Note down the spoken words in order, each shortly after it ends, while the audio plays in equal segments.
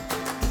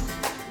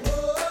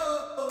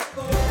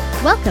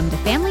Welcome to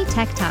Family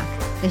Tech Talk,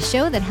 the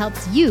show that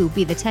helps you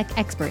be the tech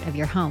expert of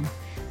your home.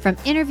 From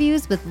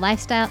interviews with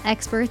lifestyle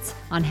experts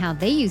on how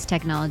they use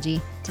technology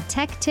to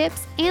tech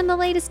tips and the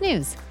latest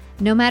news.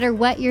 No matter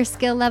what your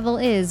skill level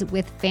is,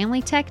 with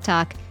Family Tech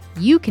Talk,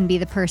 you can be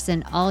the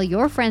person all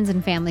your friends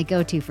and family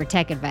go to for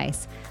tech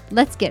advice.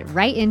 Let's get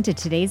right into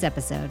today's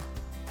episode.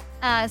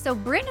 So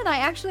Bryn and I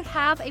actually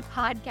have a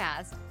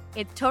podcast.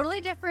 It's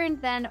totally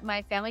different than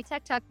my Family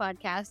Tech Talk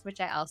podcast,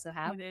 which I also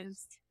have. It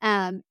is.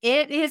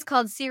 It is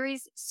called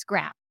Series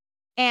Scrap.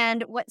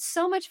 And what's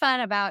so much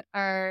fun about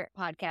our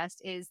podcast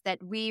is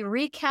that we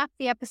recap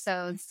the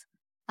episodes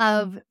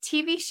of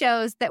TV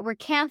shows that were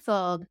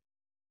canceled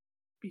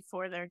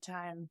Before their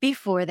time.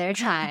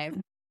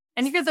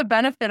 And you get the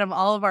benefit of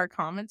all of our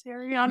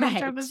commentary on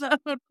each Right. episode,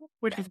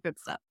 which is good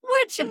stuff.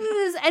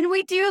 And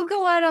we do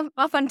go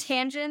off on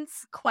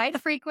tangents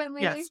quite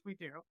frequently. Yes, we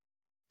do.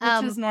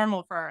 Which is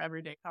normal for our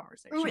everyday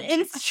conversation.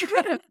 It's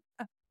true.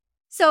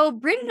 So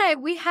Bryn and I,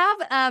 we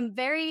have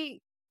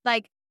very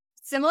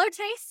similar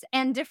tastes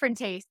and different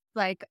tastes,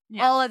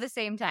 all at the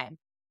same time,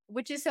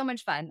 which is so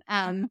much fun.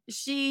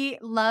 She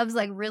loves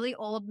really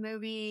old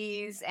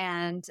movies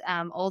and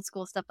old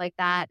school stuff like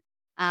that.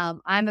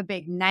 I'm a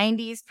big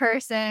 90s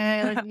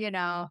person,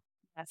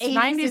 Yes, 80s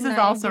 90s is and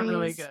also 90s.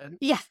 really good.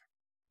 Yeah.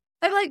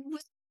 I'm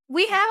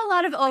we have a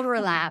lot of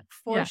overlap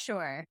for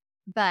sure.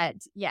 But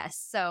yes,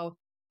 so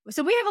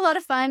we have a lot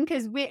of fun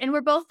because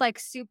we're both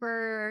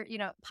super,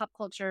 pop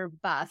culture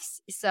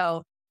buffs.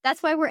 So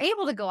that's why we're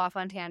able to go off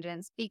on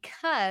tangents,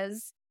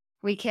 because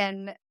we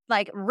can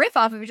riff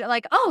off of each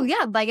other.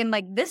 In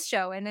this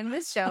show and in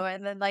this show.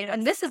 And then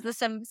and this is the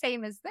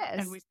same as this.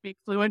 And we speak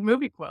fluent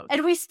movie quotes.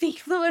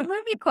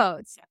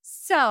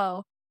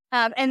 So,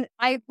 and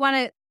I want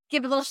to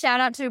give a little shout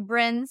out to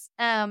Bryn's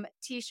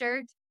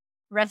t-shirt.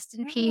 Rest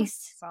in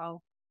peace.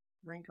 So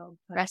wrinkled.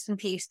 Rest in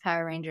peace,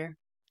 Power Ranger.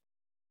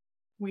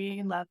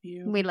 We love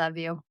you. We love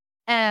you.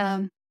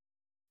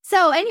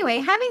 So anyway,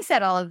 having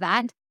said all of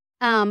that,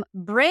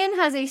 Bryn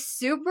has a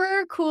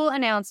super cool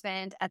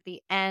announcement at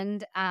the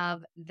end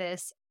of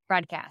this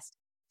broadcast.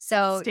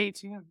 So stay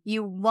tuned.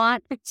 You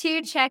want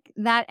to check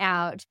that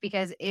out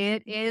because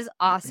it is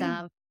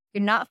awesome.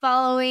 You're not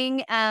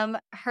following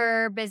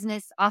her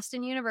business,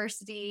 Austin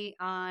University,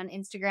 on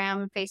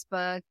Instagram,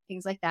 Facebook,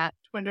 things like that.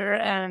 Twitter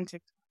and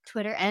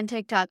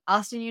TikTok.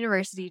 Austin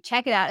University.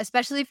 Check it out.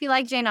 Especially if you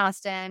like Jane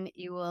Austen,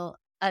 you will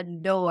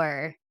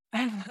adore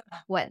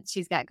what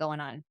she's got going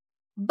on.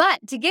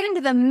 But to get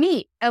into the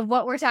meat of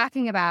what we're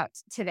talking about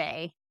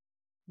today,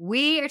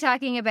 we are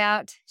talking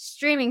about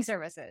streaming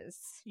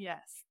services.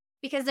 Yes.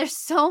 Because there's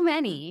so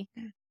many.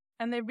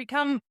 And they've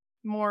become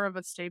more of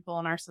a staple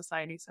in our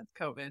society since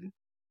COVID.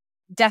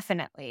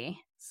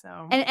 Definitely.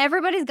 So, and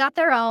everybody's got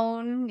their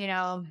own,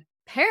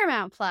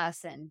 Paramount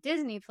Plus and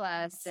Disney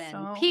Plus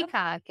and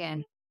Peacock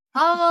and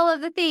all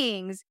of the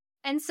things.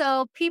 And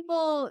so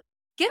people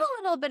get a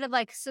little bit of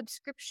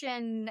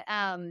subscription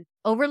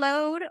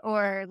overload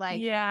or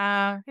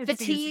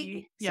fatigue.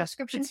 Easy.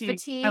 Subscription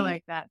fatigue. I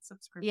like that.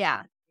 Subscription.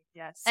 Yeah.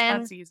 Yes.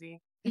 And that's easy.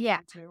 Yeah.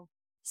 Too.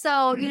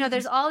 So,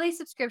 there's all these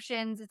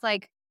subscriptions. It's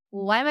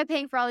why am I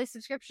paying for all these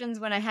subscriptions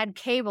when I had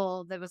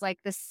cable that was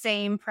the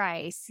same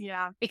price?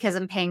 Yeah. Because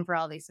I'm paying for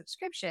all these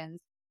subscriptions.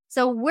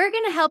 So we're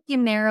going to help you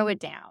narrow it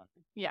down.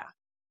 Yeah.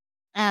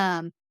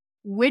 And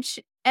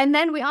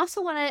then we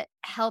also want to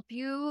help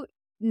you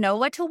know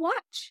what to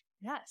watch.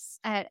 Yes.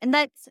 And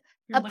that's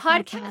a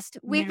podcast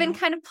we've been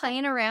kind of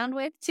playing around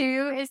with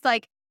too. Is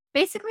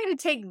basically to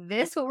take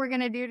what we're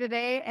going to do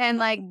today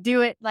and do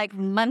it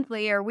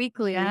monthly or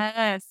weekly.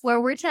 Yes. Where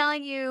we're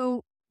telling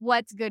you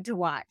what's good to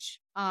watch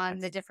on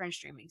the different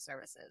streaming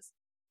services.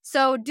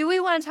 So do we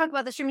want to talk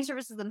about the streaming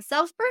services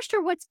themselves first,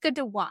 or what's good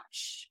to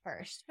watch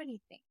first? What do you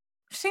think?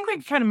 I think we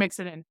can kind of mix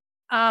it in.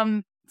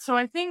 So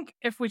I think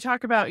if we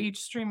talk about each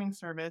streaming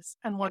service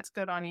and what's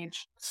good on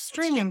each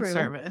streaming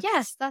service.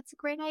 Yes, that's a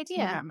great idea.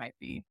 Yeah, it might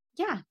be.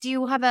 Yeah. Do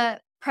you have a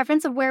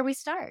preference of where we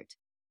start?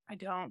 I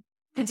don't.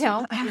 And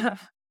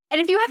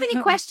if you have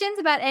any questions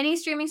about any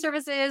streaming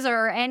services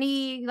or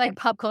any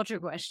pop culture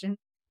question,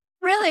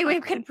 really, we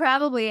could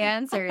probably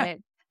answer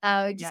it.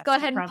 Just go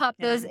ahead and pop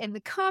those in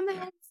the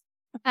comments.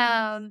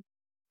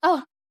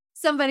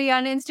 Somebody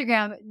on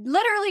Instagram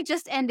literally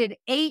just ended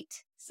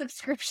 8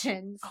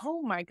 subscriptions.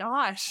 Oh my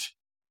gosh.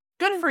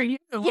 Good for you.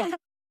 Yeah.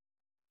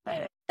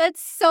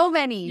 That's so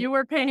many. You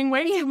were paying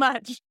way too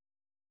much.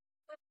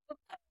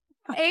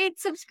 8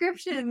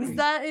 subscriptions.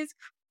 That is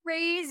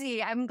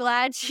crazy. I'm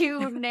glad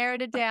you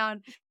narrowed it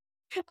down.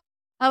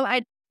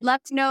 I'd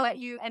love to know what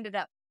you ended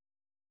up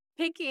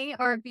picking,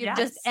 or if you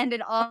just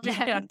ended all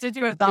that. Yeah, did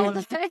you have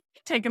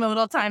taking a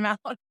little time out?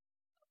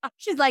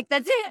 She's like,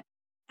 that's it.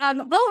 I'm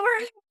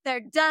over.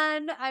 They're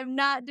done. I'm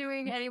not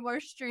doing any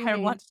more streaming. I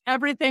watched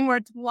everything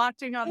we're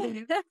watching on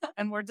the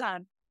and we're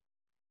done.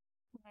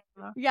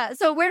 Yeah.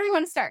 So where do we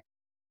want to start?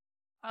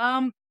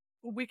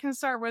 We can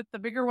start with the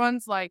bigger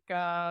ones,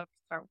 start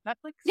with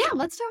Netflix. Yeah,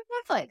 let's start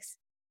with Netflix.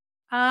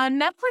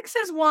 Netflix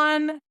is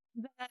one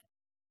that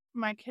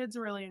my kids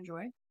really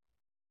enjoy.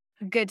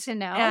 Good to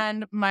know.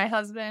 And my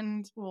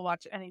husband will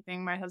watch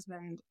anything. My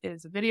husband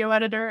is a video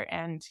editor,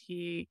 and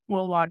he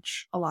will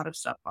watch a lot of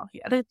stuff while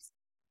he edits.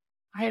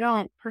 I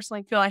don't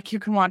personally feel like you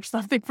can watch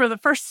something for the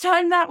first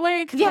time that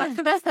way. Yeah.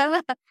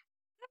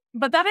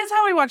 But that is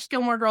how we watch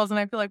Gilmore Girls, and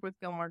I feel like with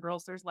Gilmore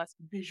Girls, there's less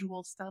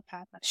visual stuff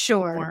happening.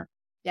 Sure. More.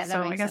 Yeah,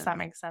 so I guess that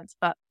makes sense.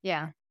 But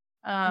yeah,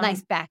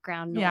 nice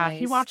background noise. Yeah,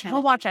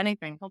 he'll watch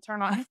anything. He'll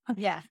turn on.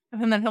 Yeah,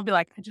 and then he'll be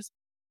like, I just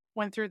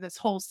went through this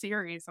whole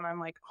series, and I'm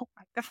like, oh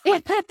my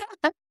god.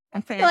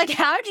 You're like,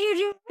 how do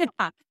you do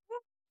that?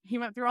 He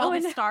went through all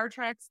the Star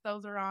Treks.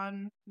 Those are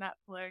on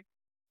Netflix.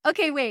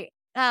 Okay, wait.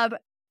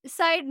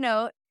 Side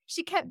note,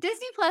 she kept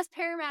Disney Plus,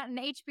 Paramount, and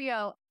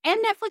HBO, and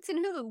Netflix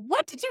and Hulu.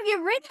 What did you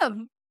get rid of?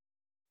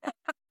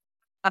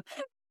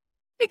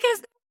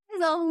 Because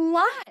there's a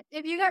lot.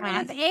 If you got rid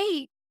of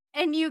 8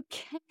 and you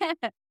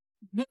kept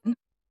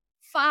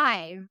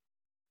 5.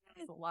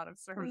 That's a lot of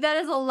services. That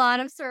is a lot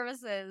of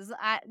services.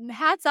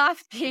 Hats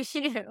off to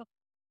you.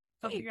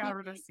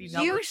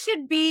 You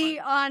should be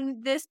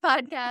on this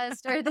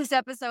podcast or this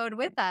episode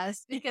with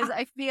us because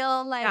I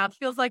feel like it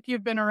feels like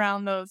you've been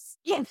around those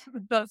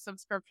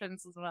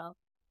subscriptions as well.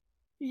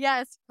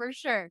 Yes, for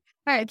sure.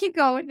 All right, keep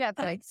going with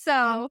Netflix.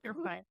 So you're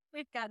fine.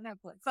 We've got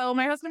Netflix. So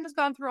my husband has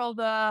gone through all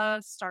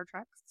the Star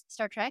Treks.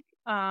 Star Trek.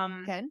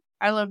 Good.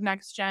 I love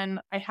Next Gen.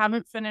 I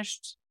haven't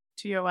finished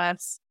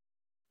TOS.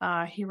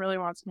 He really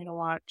wants me to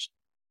watch.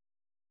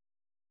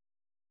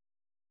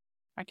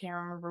 I can't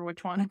remember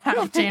which one.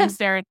 James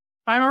Darren.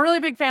 I'm a really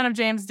big fan of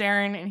James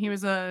Darren, and he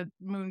was a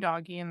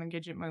Moondoggy in the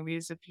Gidget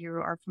movies, if you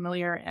are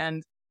familiar.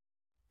 And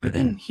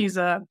he's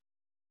a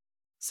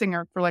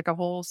singer for like a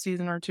whole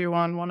season or 2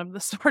 on one of the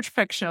Star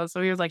Trek shows.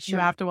 So he was like, you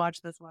have to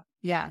watch this one.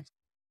 Yeah.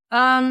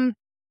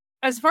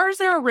 As far as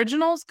their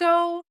originals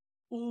go,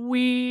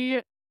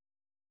 I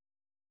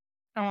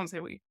won't say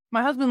we.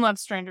 My husband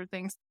loves Stranger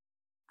Things.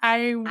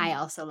 I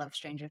also love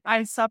Stranger Things.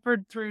 I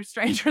suffered through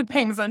Stranger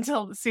Things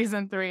until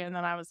season 3, and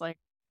then I was like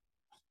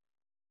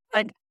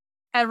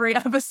every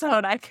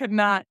episode I could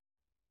not.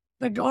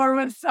 The gore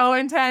was so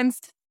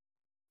intense.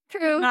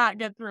 True. Not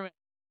get through it.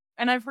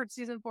 And I've heard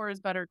season 4 is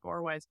better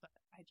gore-wise, but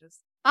I just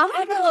no.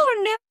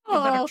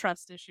 Better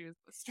trust issues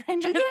with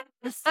Stranger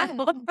Things.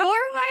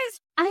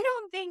 Gore-wise, I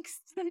don't think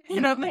so. You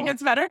don't think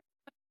it's better?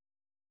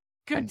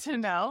 Good to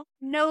know.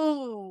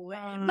 No.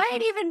 It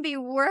might even be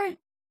worse.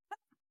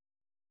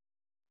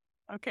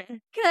 Okay.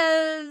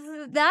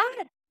 Because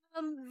that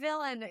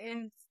villain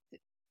is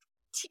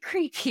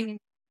creepy.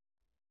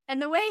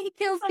 And the way he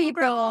kills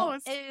people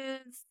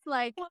is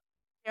like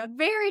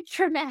very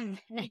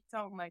traumatic. I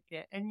don't like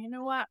it. And you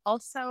know what?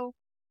 Also,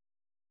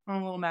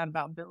 I'm a little mad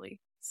about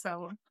Billy.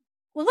 So,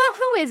 well,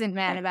 who isn't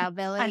mad about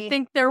Billy? I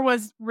think there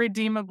was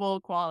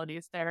redeemable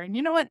qualities there. And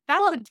you know what?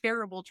 That's a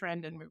terrible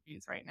trend in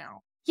movies right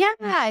now.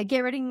 Yeah,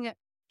 getting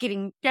rid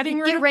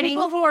of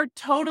people who are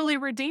totally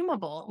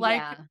redeemable.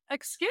 Like,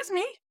 excuse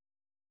me,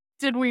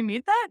 did we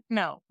need that?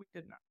 No, we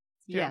did not.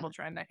 It's a terrible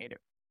trend. I hate it.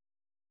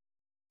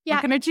 Yeah.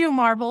 Looking at you,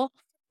 Marvel.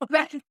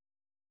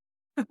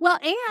 Well,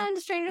 and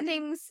Stranger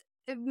Things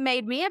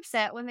made me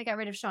upset when they got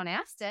rid of Sean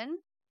Astin.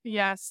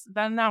 Yes,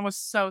 then that was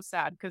so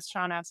sad because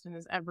Sean Astin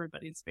is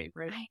everybody's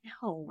favorite. I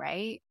know,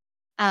 right?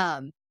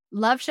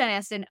 Love Sean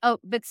Astin. Oh,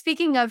 but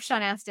speaking of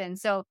Sean Astin,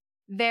 so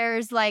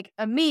there's like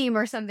a meme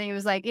or something. It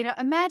was like,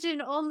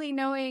 imagine only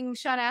knowing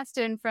Sean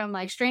Astin from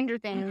like Stranger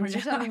Things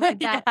or something like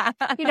that.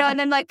 Yeah. And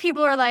then like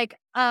people are like,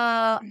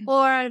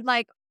 or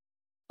like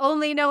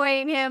only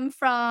knowing him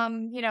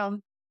from,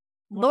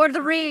 Lord of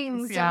the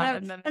Rings. Yeah.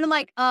 And I'm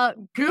like,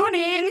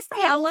 Goonies.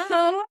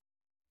 Hello.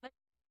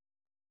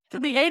 The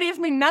 80s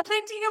mean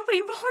nothing to you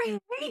people.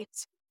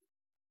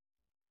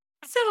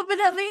 So, but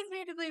that leads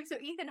me to believe. So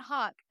Ethan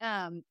Hawke,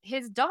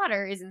 his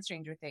daughter is in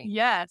Stranger Things.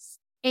 Yes.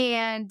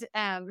 And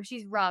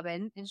she's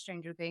Robin in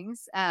Stranger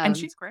Things. And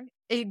she's great.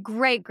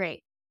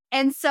 Great.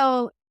 And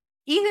so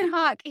Ethan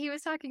Hawke, he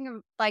was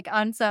talking like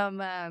on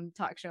some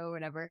talk show or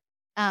whatever,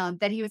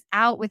 that he was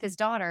out with his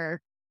daughter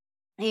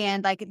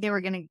and like they were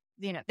going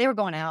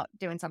out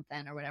doing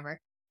something or whatever.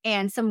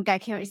 And some guy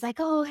came out, he's like,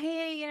 oh,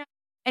 hey,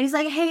 and he's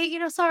like, hey,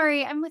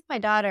 sorry, I'm with my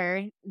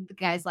daughter. The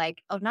guy's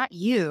like, oh, not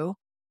you.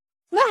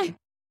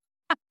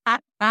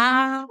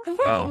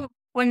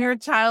 When your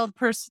child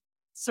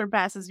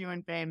surpasses you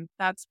in fame,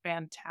 that's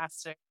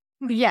fantastic.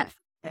 Yes.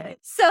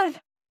 So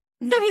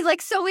he's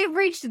like, so we've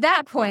reached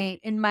that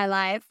point in my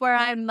life where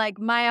I'm like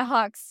Maya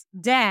Hawke's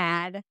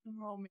dad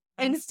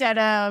instead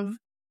of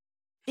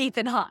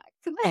Ethan Hawke.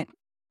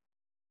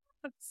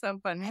 That's so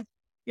funny.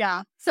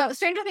 Yeah. So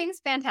Stranger Things,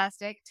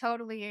 fantastic.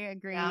 Totally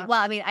agree. Yeah. Well,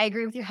 I mean, I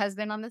agree with your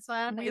husband on this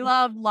one. We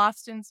love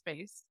Lost in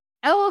Space.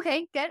 Oh,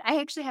 okay. Good. I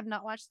actually have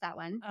not watched that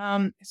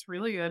one. It's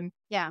really good.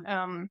 Yeah.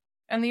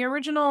 And the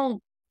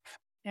original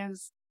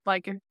is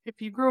like,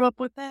 if you grew up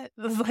with it,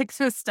 it's like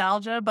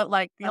nostalgia, but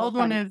like the old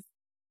one is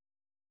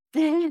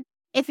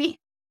iffy.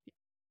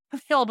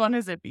 The old one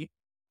is iffy.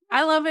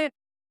 I love it,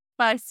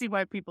 but I see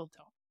why people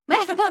don't.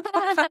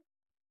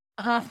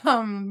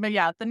 But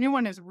yeah, the new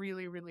one is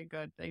really, really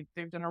good.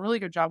 They've done a really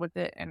good job with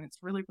it, and it's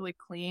really, really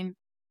clean.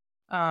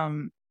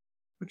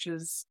 Which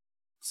is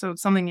So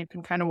it's something you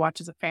can kind of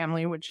watch as a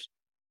family, which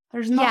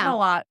there's not a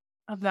lot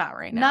of that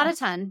right now. Not a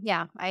ton.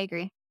 Yeah, I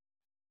agree.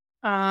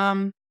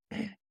 Netflix.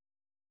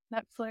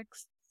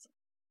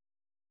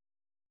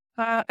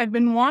 I've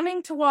been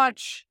wanting to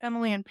watch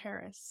Emily in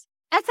Paris.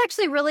 That's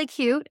actually really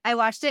cute. I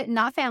watched it.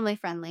 Not family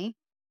friendly.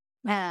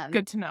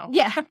 Good to know.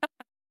 Yeah.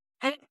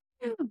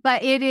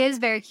 But it is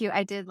very cute.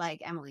 I did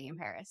like Emily in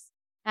Paris.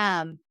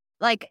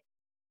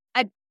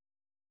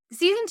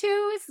 Season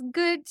 2 is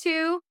good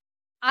too.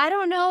 I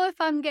don't know if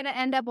I'm going to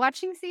end up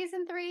watching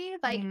season 3.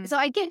 So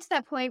I get to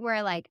that point where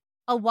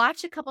I'll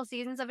watch a couple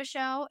seasons of a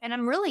show and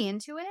I'm really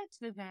into it.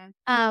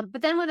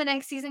 But then when the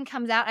next season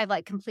comes out,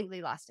 I've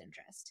completely lost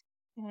interest.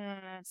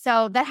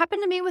 So that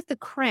happened to me with The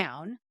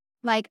Crown.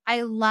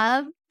 I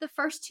love the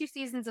first 2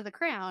 seasons of The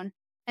Crown.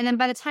 And then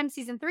by the time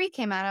season 3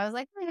 came out, I was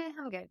like,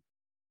 I'm good.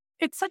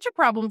 It's such a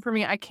problem for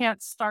me. I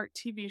can't start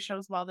TV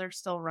shows while they're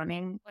still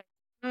running.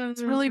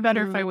 It's really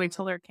better if I wait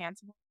till they're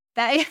canceled.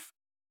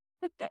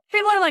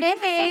 People are like, it's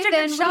such a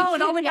good show.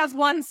 It only has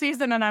 1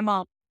 season, and I'm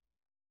all,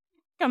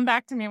 come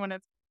back to me when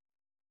it's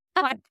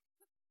fine.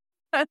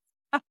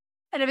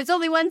 And if it's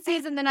only 1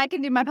 season, then I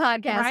can do my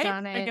podcast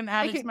on it. I can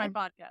add it to my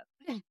podcast.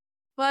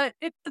 But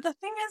the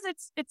thing is,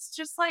 it's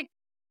just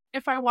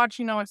if I watch,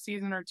 a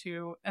season or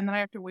 2, and then I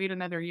have to wait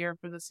another year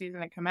for the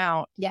season to come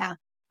out. Yeah.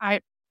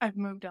 I've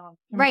moved on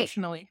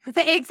emotionally.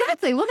 Right.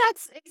 Exactly. Well,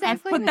 that's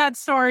exactly. I put that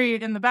story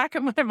in the back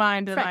of my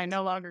mind, and I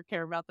no longer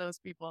care about those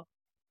people.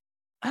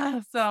 So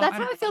that's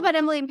how I feel about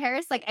Emily in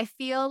Paris. I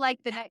feel like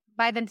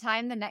by the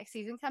time the next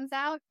season comes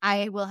out,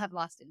 I will have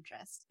lost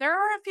interest. There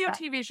are a few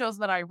TV shows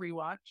that I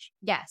rewatch.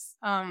 Yes.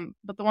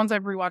 But the ones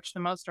I've rewatched the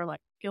most are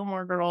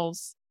Gilmore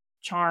Girls,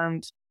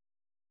 Charmed,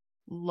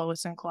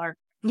 Lois and Clark.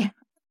 Yeah.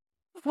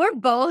 We're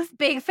both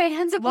big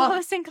fans of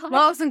Lois and Clark.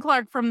 Lois and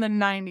Clark from the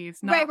 90s.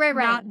 Right.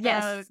 Not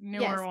Yes. The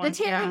newer ones.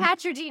 The Terry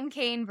Hatcher, Dean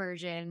Cain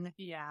version.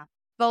 Yeah.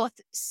 Both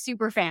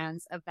super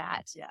fans of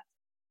that.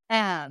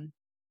 Yeah.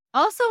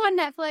 Also on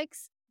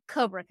Netflix,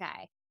 Cobra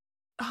Kai.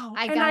 Oh,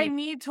 I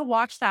need to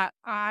watch that.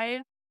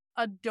 I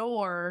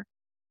adore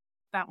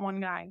that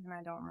one guy, and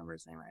I don't remember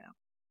his name right now.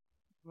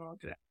 We'll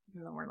look at it,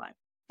 and then we're live.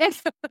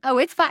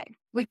 It's fine.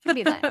 We can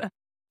be live.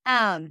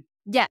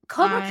 Yeah,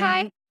 Cobra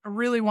Kai. I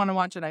really want to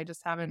watch it. I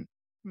just haven't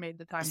made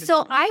the time.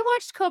 So I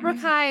watched Cobra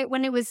Kai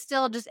when it was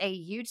still just a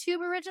YouTube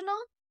original.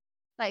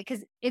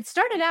 Because it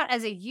started out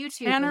as a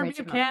YouTube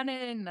original.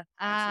 Buchanan.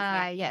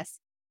 Yes.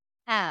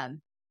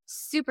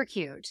 Super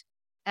cute.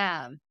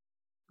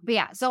 But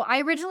yeah, so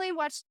I originally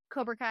watched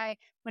Cobra Kai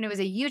when it was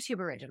a YouTube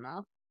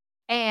original.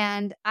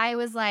 And I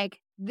was like,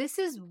 this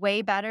is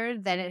way better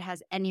than it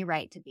has any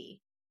right to be.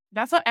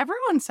 That's what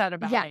everyone said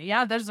about it.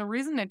 Yeah, there's a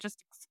reason it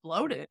just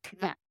exploded.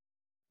 Yeah.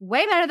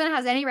 Way better than it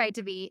has any right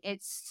to be.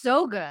 It's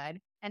so good.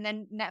 And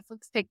then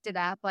Netflix picked it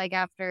up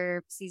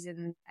after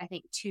season, I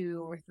think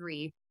 2 or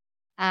 3.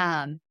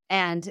 And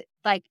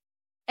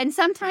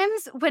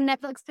sometimes when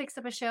Netflix picks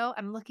up a show,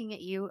 I'm looking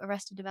at you,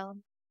 Arrested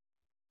Development.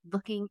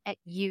 Looking at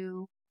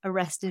you,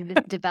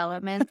 Arrested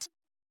Development.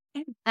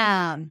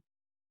 When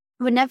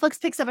Netflix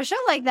picks up a show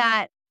like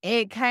that,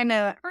 it kind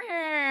of,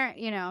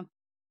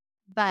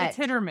 but it's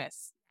hit or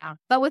miss. Yeah.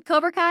 But with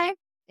Cobra Kai,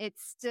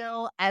 it's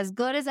still as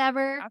good as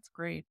ever. That's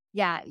great.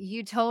 Yeah,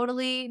 you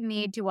totally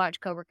need to watch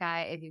Cobra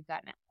Kai if you've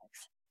got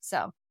Netflix.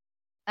 So,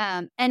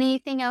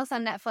 anything else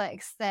on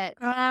Netflix that?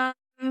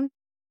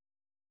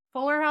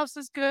 Fuller House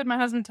is good. My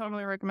husband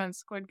totally recommends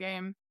Squid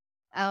Game.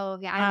 Oh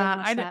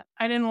yeah,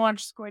 I didn't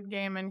watch Squid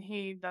Game, and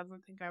he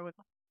doesn't think I would.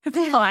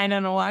 I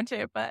didn't watch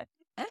it, but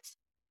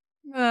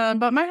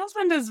my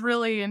husband is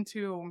really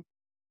into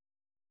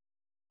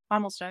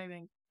almost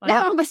anything.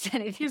 Almost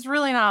anything. He's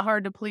really not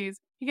hard to please.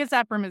 He gets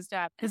that from his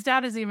dad. His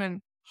dad is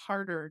even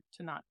harder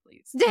to not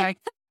please.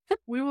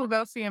 We will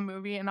go see a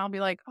movie, and I'll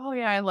be like, "Oh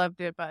yeah, I loved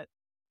it, but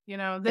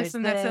this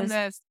and this and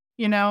this.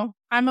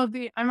 I'm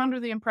under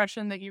the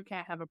impression that you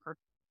can't have a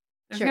perfect.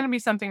 There's going to be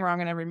something wrong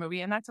in every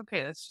movie, and that's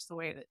okay. That's just the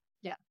way it is.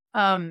 Yeah.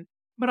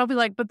 But I'll be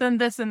like, but then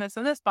this and this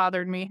and this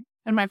bothered me,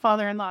 and my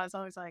father-in-law is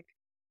always like,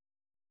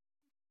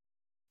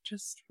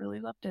 just really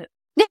loved it.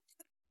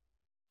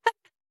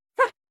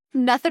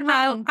 Nothing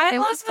wrong. It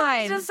was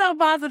fine. Just so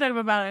positive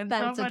about it.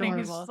 That's so funny. adorable.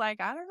 He's just like,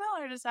 I don't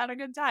know. I just had a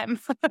good time.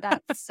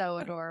 That's so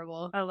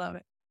adorable. I love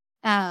it.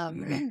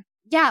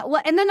 Yeah.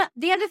 Well, and then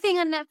the other thing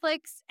on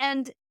Netflix,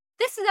 and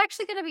this is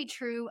actually going to be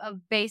true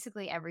of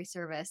basically every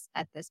service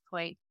at this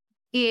point,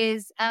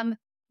 is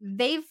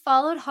they've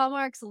followed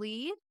Hallmark's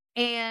lead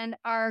and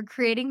are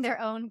creating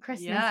their own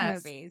Christmas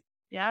movies.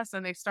 Yes,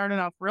 and they started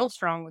off real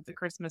strong with the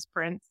Christmas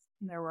Prince.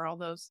 And there were all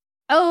those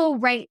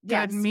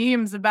good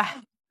memes about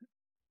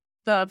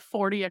the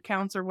 40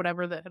 accounts or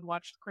whatever that had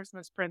watched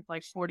Christmas Prince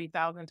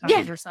 40,000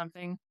 times or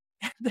something.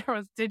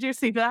 Did you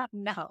see that?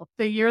 No.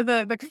 The year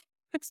the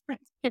Christmas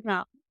Prince came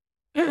out,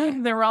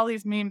 there were all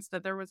these memes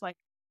that there was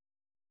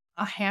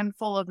a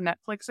handful of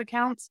Netflix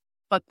accounts,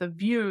 but the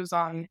views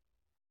on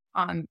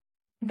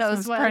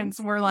those Prince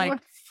were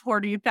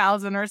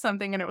 40,000 or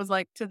something, and it was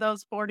to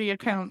those 40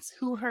 accounts,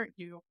 who hurt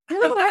you?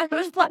 It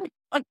was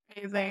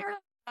amazing.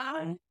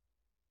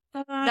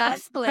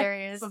 That's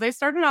hilarious. So they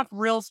started off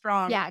real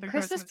strong. Yeah, with the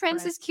Christmas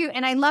Prince is cute,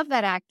 and I love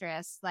that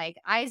actress. Like,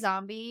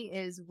 iZombie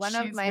is one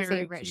of She's my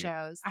very favorite cute.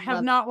 shows. I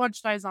have not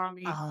watched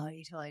iZombie, Oh,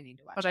 you totally need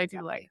to watch but it. I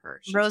do like her.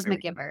 She's Rose very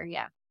cute. McGiver,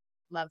 yeah.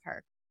 Love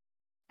her.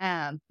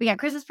 But yeah,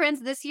 Christmas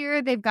Prince this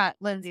year, they've got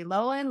Lindsay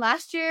Lohan.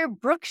 Last year,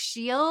 Brooke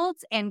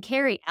Shields and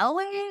Carrie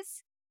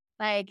Elwes.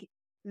 Like,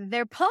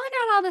 they're pulling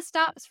out all the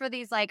stops for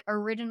these, like,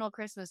 original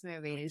Christmas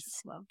movies. I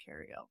just love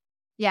Carrie Elwes.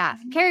 Yeah,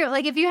 Carrie,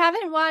 like, if you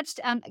haven't watched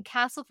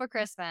Castle for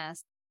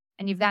Christmas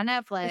and you've got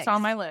Netflix. It's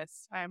on my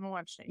list. I haven't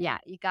watched it. Yeah,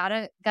 you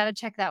gotta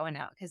check that one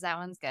out because that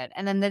one's good.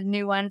 And then the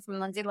new one from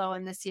Lindsay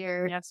Lohan this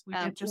year. Yes, we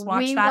did just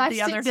watch that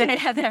the other day.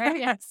 Together.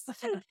 Yes.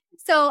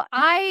 So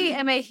I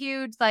am a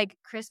huge like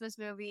Christmas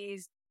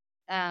movies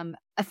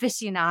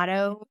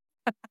aficionado.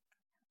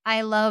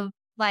 I love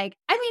I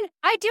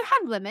do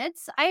have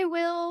limits. I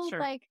will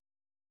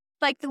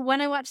like the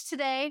one I watched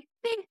today,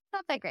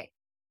 not that great.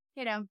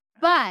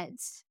 But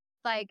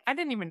like I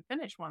didn't even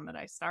finish one that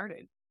I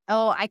started.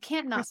 Oh, I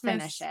can't not Christmas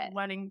finish it.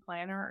 Wedding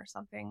Planner or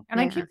something.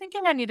 And I keep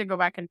thinking I need to go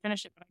back and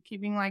finish it, but I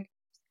keep being like,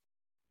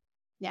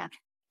 yeah.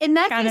 In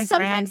that kinda case,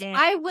 sometimes grand.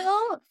 I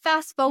will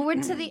fast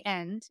forward to the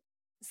end.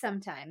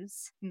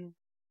 Sometimes.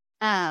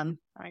 that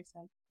makes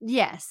sense.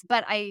 Yes,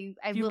 but I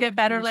You will get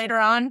better finish it. later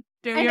on.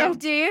 Do I you? know,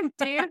 do you?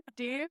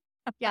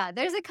 Yeah,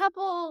 there's a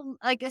couple,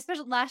 like,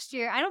 especially last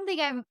year. I don't think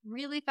I've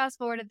really fast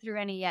forwarded through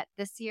any yet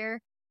this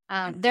year.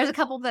 There's a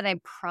couple that I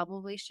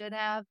probably should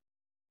have.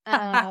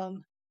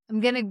 I'm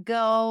going to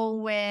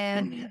go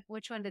with,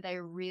 which one did I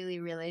really,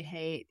 really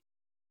hate?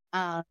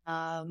 You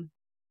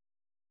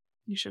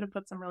should have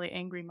put some really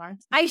angry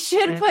marks. I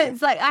should put,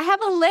 it's like, I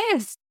have a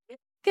list.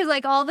 Because,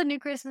 like, all the new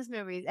Christmas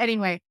movies.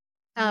 Anyway.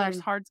 There's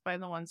hearts by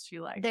the ones she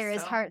likes. There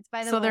is hearts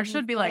by the So ones there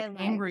should be, like, I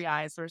angry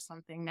eyes or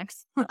something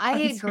next.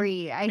 I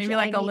agree. Maybe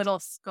like a little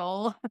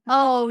skull.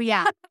 Oh,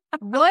 yeah.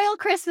 Royal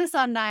Christmas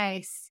on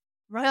Ice.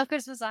 Royal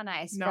Christmas on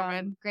Ice No, from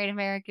man. Great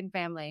American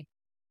Family.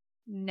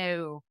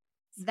 No.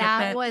 Skip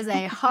That it. was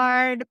a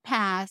hard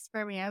pass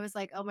for me. I was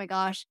like, oh my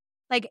gosh.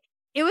 Like,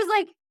 it was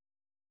like,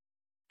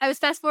 I was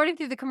fast forwarding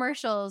through the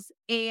commercials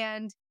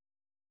and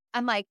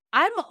I'm like,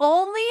 I'm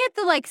only at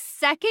the like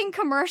second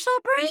commercial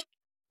break?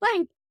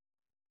 Like,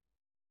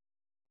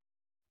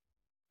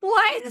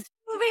 why is this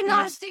movie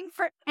lasting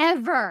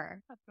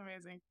forever? That's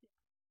amazing.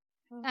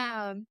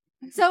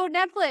 So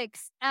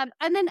Netflix, and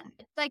then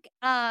like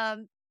our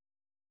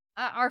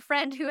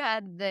friend who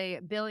had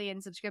the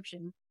billion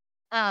subscription,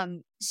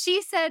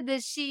 she said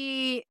that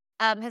she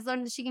has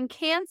learned that she can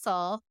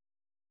cancel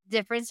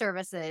different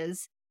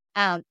services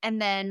and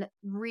then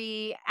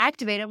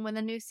reactivate them when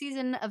the new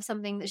season of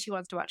something that she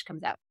wants to watch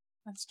comes out.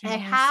 That's I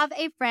genius. have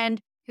a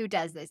friend who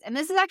does this, and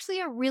this is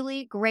actually a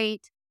really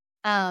great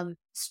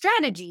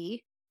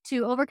strategy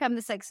to overcome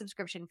this like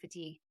subscription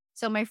fatigue.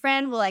 So my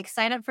friend will like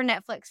sign up for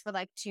Netflix for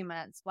like 2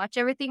 months, watch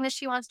everything that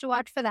she wants to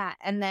watch for that,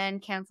 and then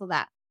cancel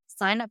that.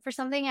 Sign up for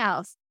something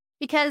else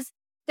because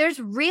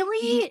there's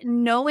really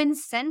no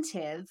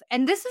incentive.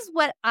 And this is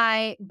what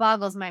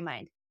boggles my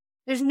mind.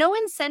 There's no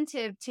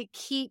incentive to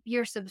keep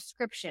your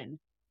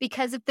subscription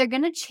because if they're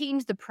going to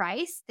change the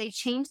price, they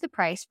change the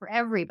price for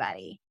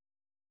everybody.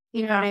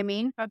 You know what I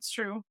mean? That's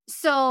true.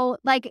 So,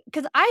 like,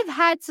 because I've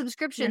had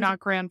subscriptions. You're not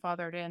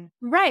grandfathered in.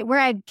 Right, where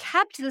I've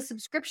kept the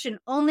subscription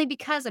only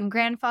because I'm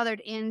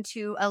grandfathered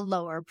into a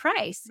lower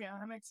price. Yeah,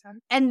 that makes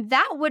sense. And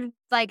that would,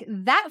 like,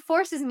 that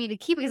forces me to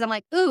keep it because I'm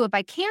like, ooh, if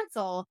I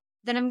cancel,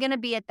 then I'm going to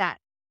be at that.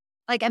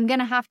 Like, I'm going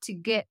to have to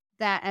get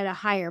that at a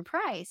higher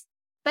price.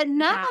 But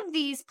none of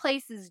these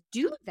places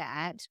do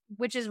that,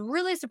 which is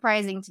really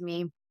surprising to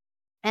me.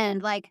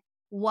 And, like,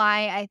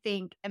 why I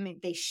think,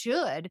 they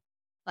should.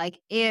 Like,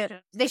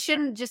 they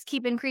shouldn't just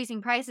keep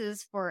increasing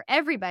prices for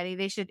everybody.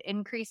 They should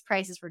increase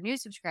prices for new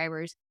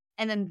subscribers.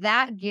 And then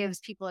that gives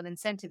people an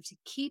incentive to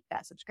keep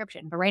that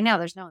subscription. But right now,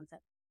 there's no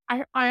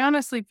incentive. I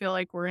honestly feel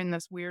like we're in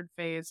this weird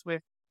phase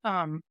with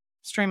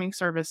streaming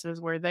services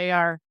where they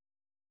are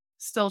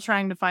still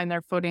trying to find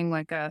their footing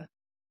like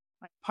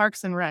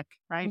Parks and Rec,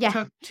 right? Yeah.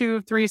 Took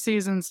 2-3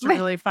 seasons to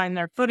really find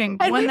their footing.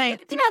 And When we they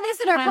talked about this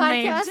in our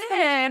podcast.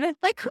 did,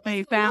 Like,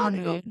 they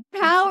found it.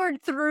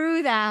 Powered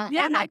through that.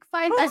 Yeah, And like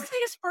find who were us.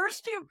 these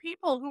first few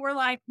people who were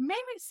like, maybe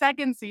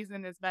second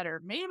season is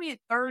better. Maybe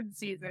third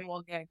season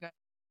will get good.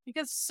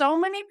 Because so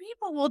many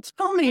people will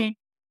tell me,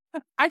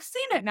 I've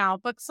seen it now,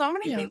 but so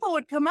many people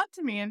would come up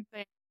to me and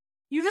say,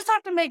 you just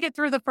have to make it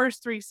through the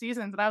first 3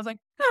 seasons. And I was like,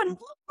 good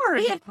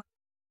Lord. Yeah.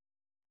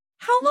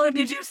 How long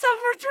did you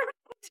suffer through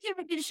this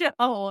TV show?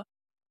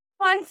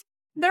 Once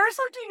there are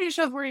some TV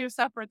shows where you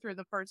suffer through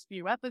the first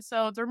few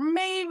episodes or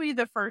maybe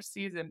the first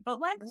season, but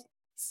like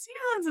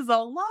seasons is a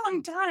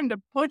long time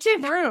to put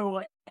you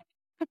through.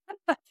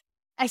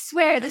 I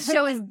swear, this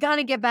show is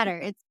gonna get better.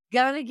 It's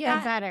gonna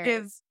get better. That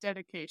is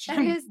dedication.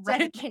 That is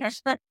right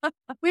dedication. there.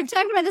 We've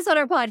talked about this on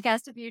our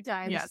podcast a few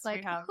times. Yes, like,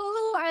 we have.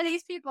 who are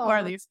these people? Who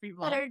are these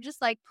people? that are just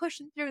like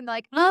pushing through and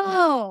like,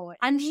 oh,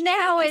 and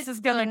now This it's is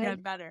gonna good.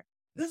 get better.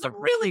 This is a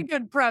really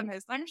good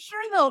premise. I'm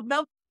sure they'll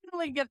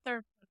finally get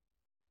their.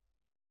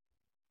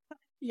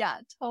 Yeah,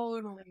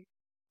 totally.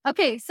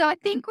 Okay, so I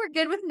think we're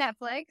good with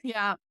Netflix.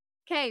 Yeah.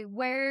 Okay,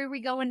 where are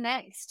we going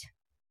next?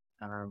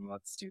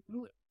 Let's do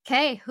Hulu.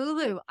 Okay,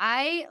 Hulu.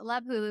 I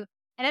love Hulu.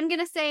 And I'm going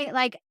to say,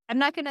 like, I'm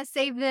not going to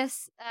save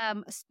this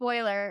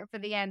spoiler for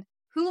the end.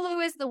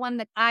 Hulu is the one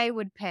that I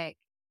would pick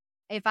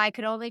if I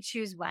could only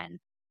choose one.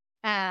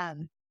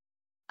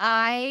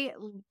 I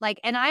like,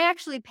 and I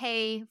actually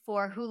pay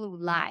for Hulu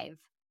Live.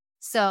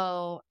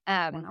 So,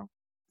 Wow.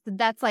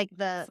 that's like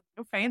the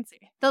So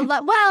fancy.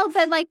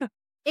 like,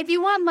 if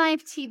you want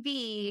live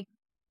TV,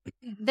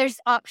 there's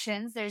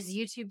options. There's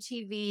YouTube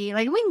TV.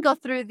 Like, we can go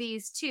through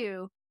these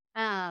too.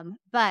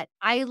 But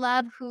I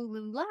love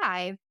Hulu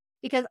Live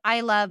because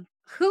I love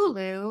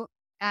Hulu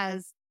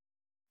as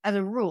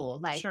a rule.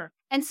 Like, Sure.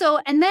 and so,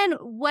 and then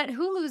what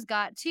Hulu's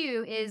got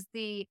too is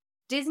the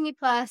Disney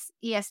Plus,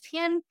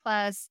 ESPN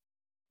Plus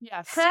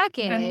Yes.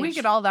 package. And we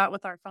get all that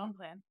with our phone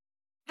plan.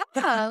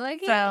 Oh,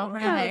 like, So,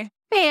 yeah, hey.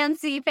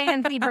 fancy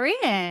Bryn.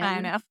 I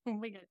know.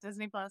 We get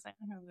Disney Plus and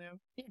Hulu.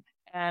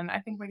 And I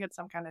think we get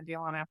some kind of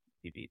deal on Apple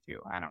TV too.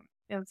 I don't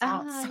know. It's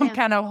some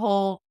kind of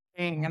whole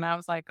thing. And I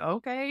was like,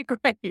 okay,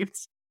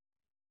 great.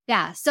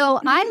 Yeah. So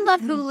I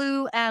love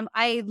Hulu.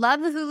 I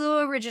love the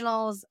Hulu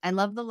originals. I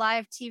love the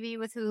live TV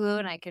with Hulu,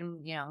 and I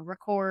can,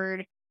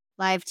 record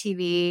live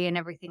TV and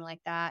everything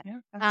like that.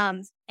 Yeah,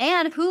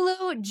 and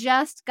Hulu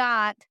just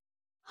got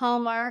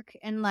Hallmark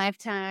and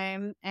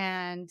Lifetime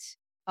and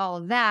all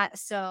of that.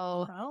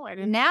 So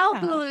now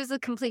Hulu is a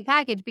complete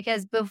package,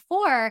 because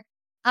before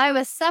I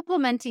was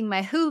supplementing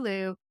my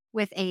Hulu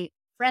with a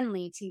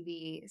Friendly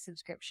TV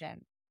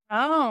subscription.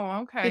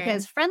 Oh, okay.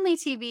 Because Friendly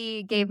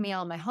TV gave me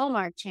all my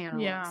Hallmark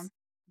channels. Yeah.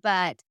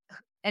 But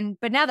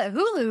now that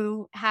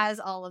Hulu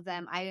has all of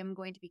them, I am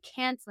going to be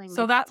canceling.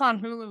 So that's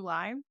on Hulu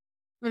Live?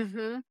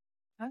 Mm-hmm.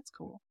 That's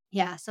cool.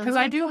 Yeah. So because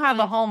I do have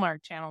a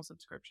Hallmark channel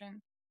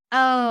subscription.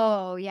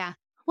 Oh, yeah.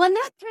 Well, and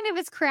that kind of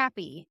is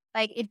crappy.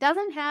 Like, it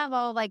doesn't have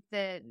all, like,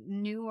 the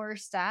newer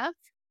stuff.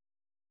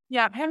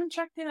 Yeah, I haven't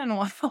checked in a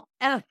while.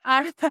 Oh,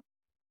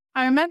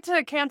 I meant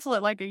to cancel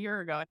it like a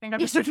year ago. I think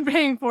I've just been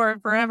paying for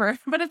it forever.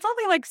 But it's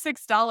only like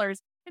 $6.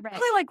 It's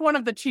probably like one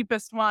of the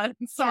cheapest ones.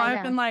 So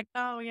I've been like,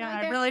 oh, yeah,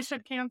 I really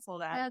should cancel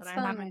that. That's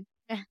but I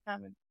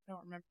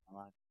don't remember a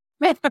lot.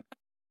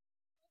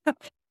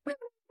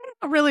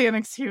 Really an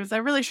excuse. I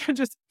really should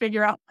just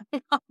figure out.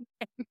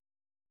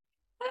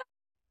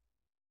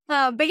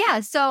 But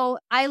yeah, so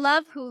I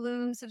love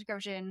Hulu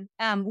subscription.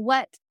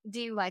 What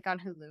do you like on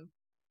Hulu?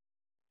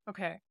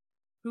 Okay.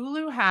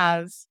 Hulu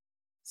has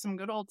some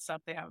good old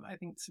stuff. They have, I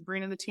think,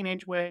 Sabrina the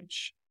Teenage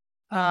Witch,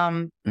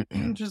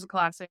 which is a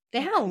classic.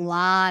 They have a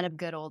lot of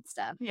good old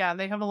stuff. Yeah,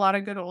 they have a lot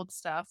of good old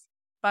stuff.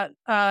 But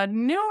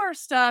newer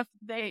stuff,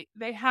 they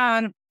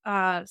had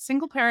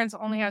Single Parents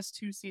only has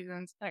 2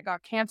 seasons that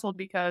got canceled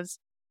because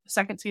the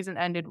second season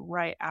ended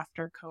right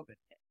after COVID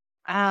hit.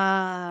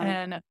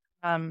 And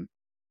I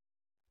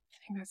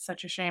think that's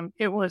such a shame.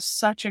 It was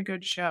such a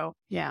good show.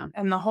 Yeah.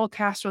 And the whole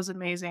cast was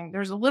amazing.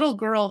 There's a little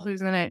girl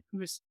who's in it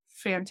who's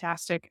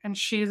fantastic. And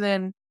she's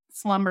in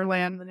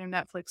Slumberland, the new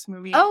Netflix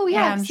movie. Oh,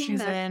 yeah. And she's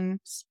in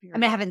Spirited. I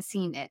mean, I haven't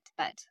seen it,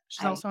 but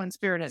she's also in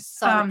Spirited.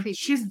 Sorry,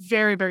 she's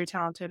very, very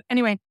talented.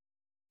 Anyway,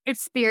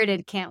 it's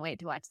Spirited. Can't wait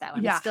to watch that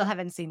one. Yeah. I still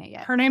haven't seen it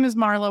yet. Her name is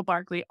Marlo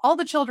Barkley. All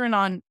the children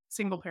on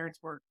Single Parents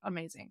were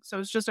amazing. So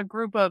it's just a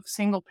group of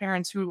single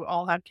parents who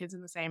all have kids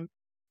in the same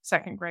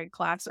second grade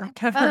class or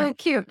whatever. Oh,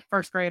 cute.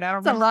 First grade. I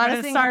don't know. It's a lot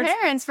of single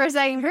parents for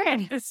second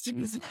grade. It's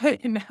just,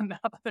 no,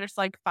 there's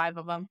like 5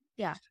 of them.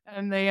 Yeah.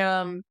 And they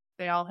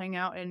all hang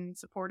out and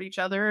support each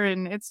other,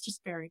 and it's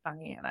just very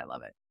funny, and I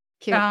love it.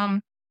 Cute.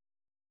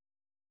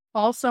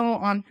 Also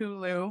on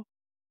Hulu,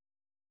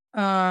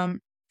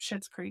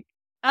 Schitt's Creek.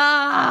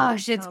 Oh,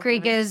 Schitt's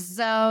Creek is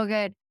so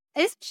good.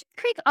 Is Schitt's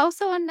Creek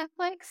also on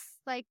Netflix?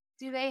 Like,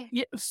 do they?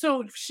 Yeah.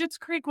 So Schitt's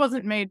Creek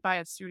wasn't made by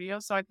a studio,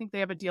 so I think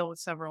they have a deal with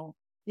several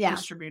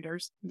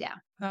distributors. Yeah.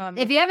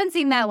 If you haven't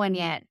seen that one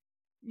yet,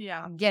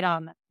 get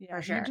on that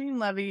for sure. Eugene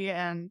Levy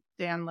and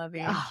Dan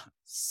Levy. Oh,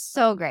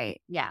 so great.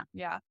 Yeah.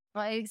 Yeah.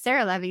 Well,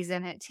 Sarah Levy's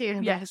in it too.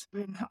 Yes.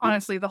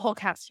 Honestly, the whole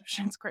cast of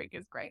Schitt's Creek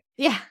is great.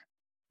 Yeah.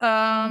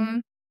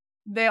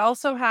 They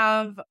also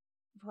have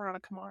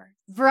Veronica Mars.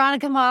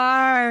 Veronica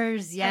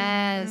Mars,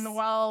 yes. And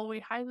while we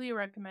highly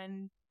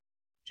recommend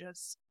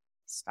just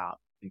stop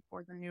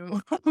before the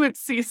new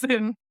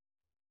season,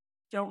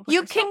 don't put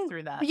yourself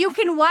through that. You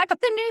can watch the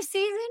new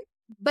season,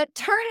 but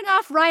turn it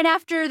off right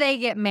after they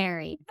get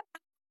married.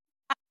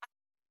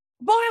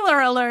 Spoiler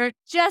alert,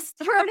 just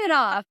turn it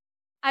off.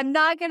 I'm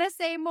not going to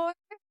say more.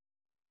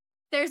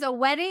 There's a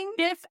wedding.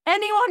 If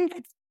anyone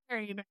gets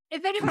married,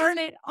 if they turn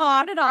it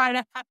on and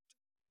on,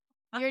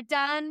 you're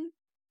done.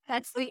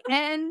 That's the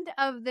end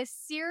of the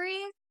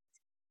series.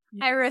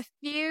 Yeah. I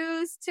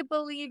refuse to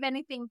believe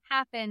anything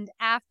happened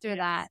after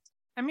that.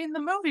 I mean, the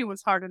movie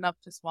was hard enough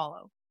to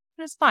swallow.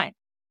 It was fine.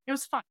 It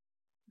was fine.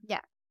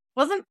 Yeah.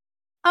 Wasn't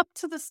up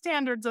to the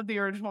standards of the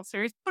original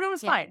series, but it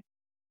was fine.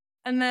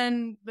 And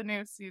then the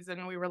new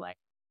season, we were like,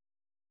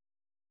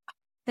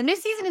 the new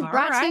season is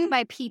brought to you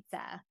by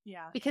pizza.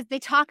 Yeah. Because they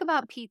talk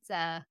about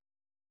pizza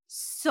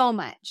so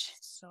much.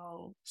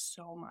 So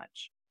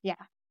much. Yeah.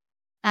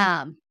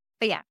 But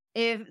yeah,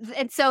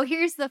 and so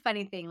here's the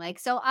funny thing. Like,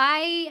 so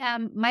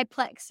I my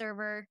Plex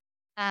server,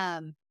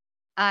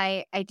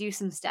 I do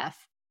some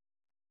stuff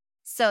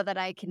so that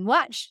I can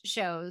watch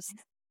shows.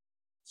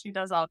 She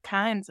does all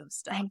kinds of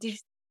stuff. I do.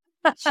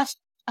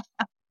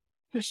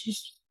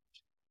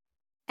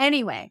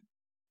 Anyway,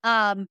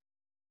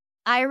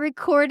 I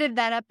recorded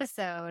that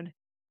episode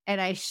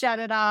and I shut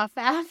it off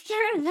after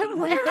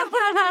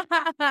the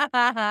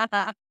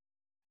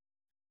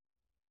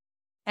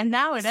and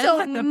now it ends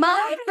so at the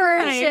my wedding.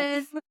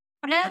 version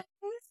ends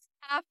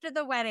after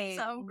the wedding.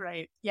 So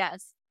great.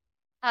 Yes.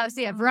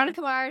 So yeah,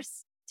 Veronica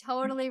Mars,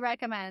 totally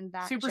recommend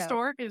that show.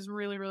 Superstore is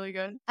really, really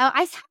good. Oh,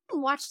 I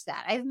haven't watched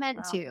that. I've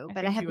meant to,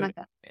 but I have not.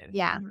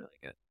 Yeah. It's really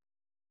good.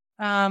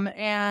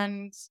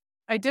 And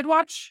I did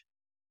watch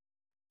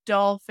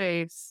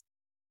Dollface,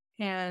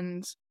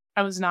 and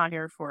I was not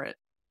here for it.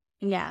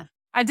 Yeah.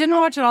 I didn't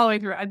watch it all the way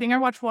through. I think I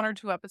watched 1 or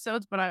 2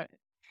 episodes, but I had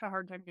a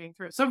hard time getting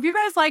through it. So if you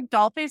guys like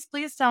Dollface,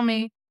 please tell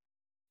me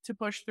to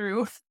push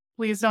through.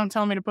 Please don't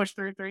tell me to push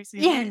through 3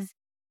 seasons. Yes.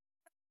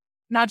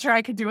 Not sure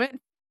I could do it.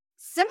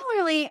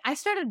 Similarly, I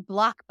started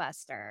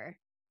Blockbuster,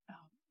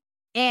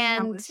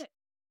 and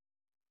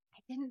I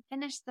didn't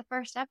finish the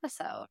first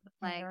episode.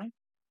 Like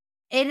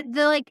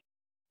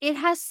it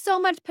has so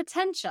much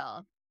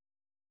potential,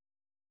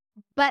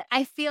 but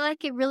I feel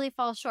like it really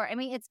falls short. I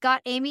mean, it's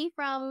got Amy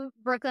from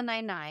Brooklyn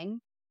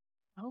Nine-Nine,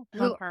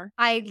 who her.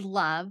 I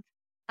love,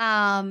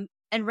 and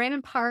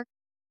Raymond Park,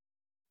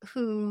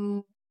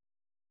 who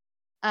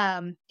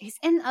he's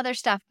in other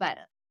stuff, but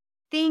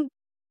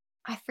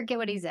I forget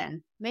what he's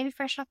in. Maybe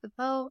Fresh Off the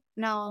Boat?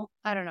 No,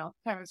 I don't know.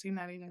 I haven't seen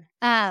that either.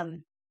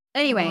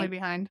 Anyway, I'm really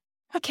behind.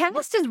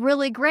 cast is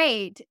really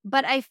great,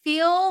 but I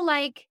feel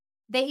like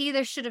they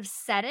either should have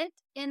said it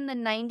in the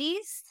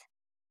 90s.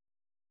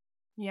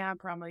 Yeah,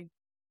 probably.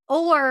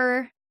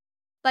 Or,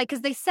 like,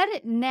 because they said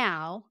it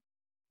now.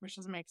 Which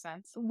doesn't make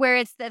sense. Where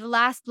it's the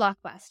last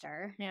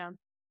Blockbuster. Yeah.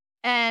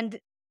 And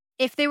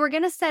if they were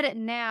going to set it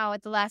now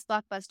at the last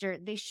Blockbuster,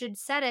 they should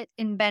set it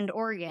in Bend,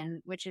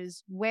 Oregon, which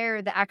is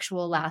where the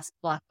actual last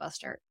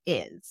Blockbuster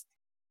is.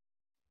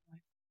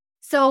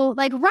 So,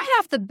 like, right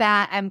off the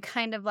bat, I'm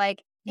kind of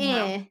like,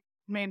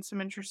 Made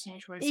some interesting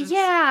choices.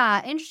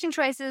 Yeah, interesting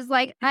choices.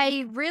 Like,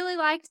 I really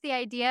liked the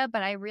idea,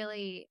 but I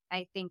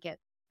think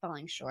it's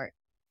falling short.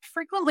 I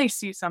frequently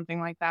see something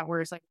like that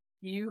where it's like,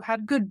 you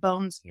had good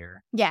bones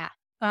here. Yeah.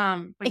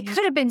 But it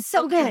could have been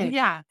so good.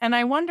 Yeah. And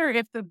I wonder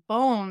if the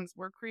bones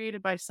were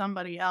created by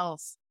somebody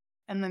else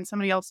and then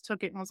somebody else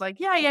took it and was like,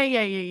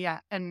 yeah.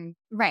 And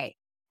right.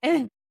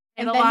 And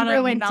a lot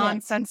of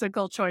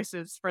nonsensical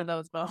choices for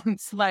those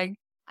bones. Like,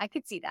 I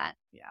could see that.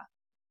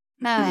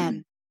 Yeah.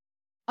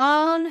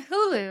 On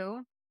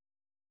Hulu,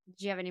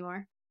 do you have any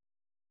more?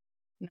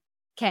 No.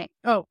 Okay.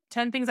 Oh,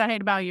 10 Things I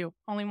Hate About You.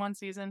 Only 1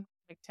 season,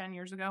 like 10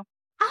 years ago.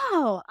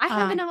 Oh, I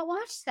haven't not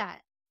watched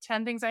that.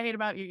 10 Things I Hate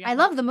About You. Yeah. I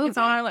love the movie. It's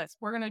on our list.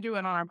 We're going to do it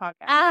on our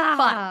podcast.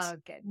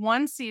 But good.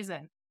 1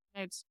 season.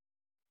 It's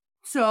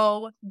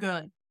so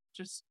good.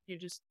 You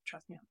just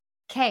trust me.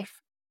 Okay.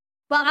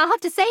 Well, I'll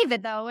have to save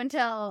it, though,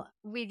 until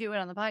we do it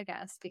on the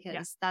podcast,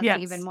 because that's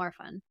even more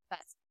fun. But,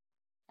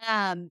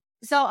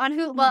 so on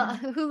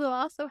Hulu, Hulu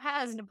also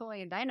has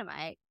Napoleon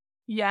Dynamite.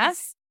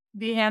 Yes,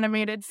 the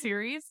animated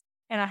series.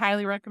 And I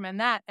highly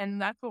recommend that.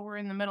 And that's what we're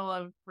in the middle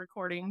of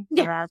recording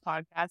for our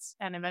podcast.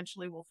 And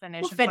eventually we'll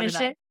finish.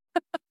 It.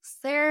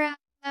 Sarah,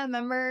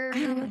 remember,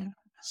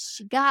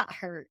 she got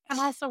hurt. And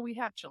also we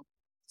have children.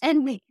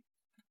 And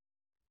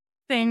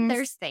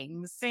there's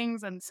things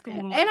and school.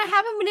 And I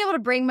haven't been able to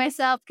bring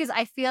myself, because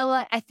I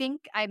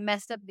think I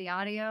messed up the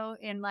audio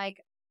in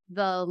like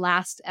the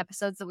last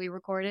episodes that we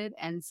recorded.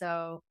 And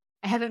so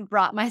I haven't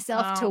brought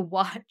myself to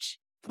watch.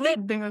 I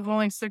think there's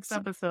only 6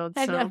 episodes.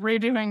 So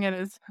redoing it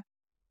is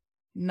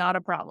not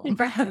a problem.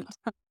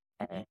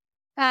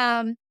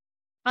 On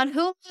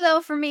Hulu, though,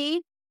 for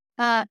me,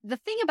 The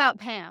Thing About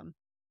Pam.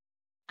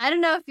 I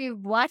don't know if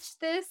you've watched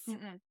this.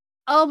 Mm-mm.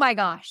 Oh my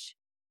gosh.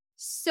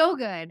 So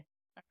good.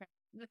 Okay.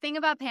 The Thing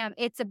About Pam.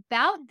 It's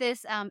about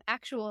this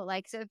actual,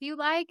 like, so if you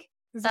like.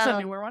 Is this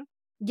a newer one?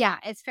 Yeah,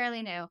 it's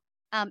fairly new.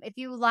 If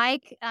you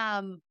like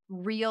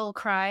real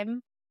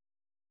crime,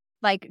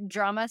 like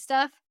drama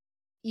stuff,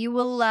 you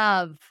will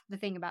love The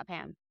Thing About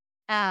Pam.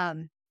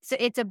 So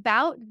it's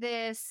about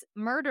this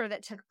murder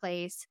that took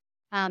place.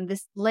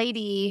 This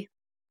lady,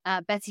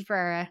 Betsy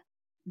Ferreira,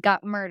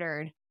 got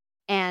murdered,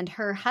 and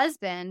her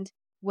husband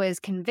was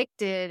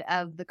convicted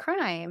of the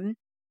crime,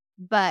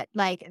 but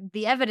like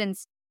the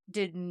evidence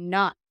did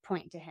not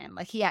point to him.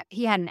 Like he had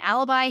an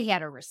alibi, he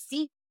had a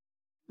receipt,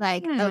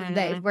 like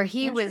where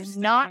he was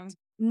not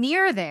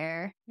near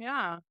there.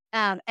 Yeah.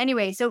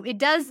 Anyway, so it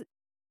does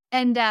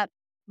end up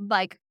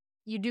like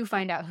you do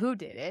find out who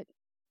did it,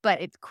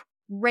 but it's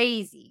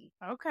crazy.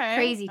 Okay.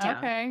 Crazy town.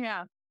 Okay,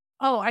 yeah.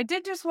 Oh, I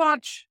did just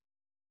watch.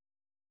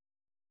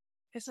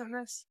 Isn't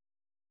this?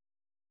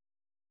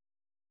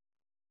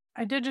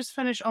 I did just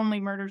finish Only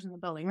Murders in the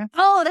Building.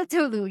 Oh, that's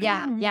Hulu.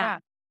 Yeah.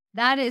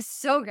 That is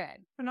so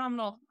good.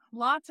 Phenomenal.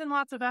 Lots and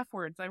lots of F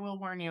words, I will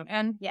warn you.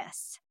 And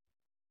yes,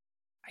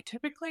 I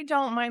typically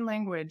don't mind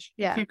language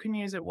if you can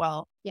use it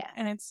well. Yeah.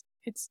 And it's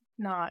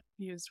not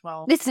used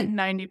well. Listen.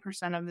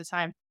 90% of the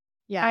time.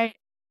 Yeah.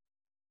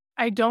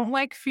 I don't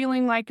like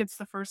feeling like it's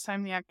the first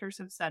time the actors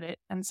have said it,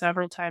 and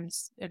several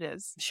times it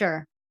is.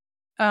 Sure.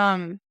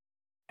 And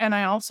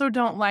I also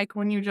don't like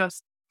when you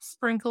just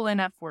sprinkle in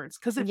F words,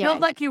 because it feels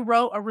like you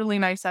wrote a really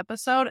nice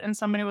episode and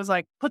somebody was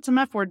like, put some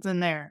F words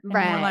in there. And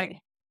you're like,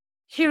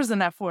 here's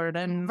an F word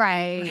and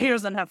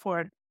here's an F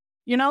word.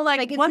 You know,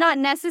 like it's not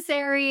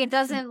necessary. It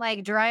doesn't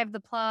like drive the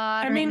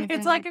plot. I mean,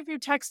 it's like if you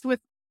text with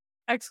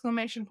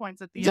exclamation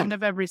points at the end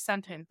of every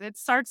sentence, it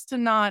starts to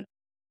not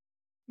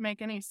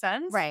make any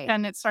sense. Right.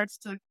 And it starts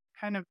to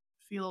kind of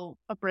feel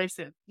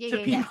abrasive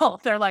to people.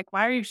 They're like,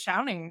 why are you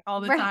shouting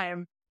all the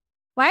time?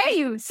 Why are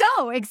you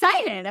so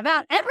excited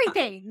about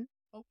everything?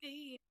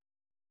 Okay.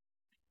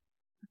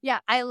 Yeah,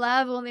 I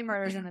love Only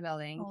Murders in the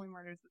Building. Only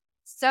Murders.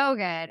 So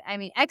good. I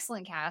mean,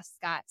 excellent cast.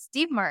 Got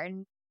Steve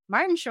Martin,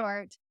 Martin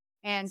Short,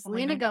 and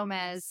Selena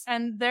Gomez.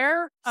 And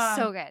they're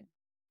so good.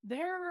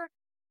 They're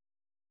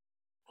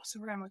what's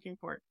the word I'm looking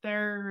for?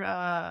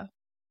 Their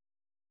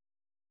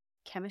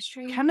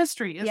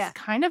chemistry is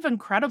kind of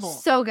incredible.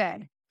 So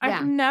good.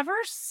 I've never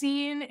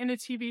seen in a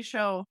TV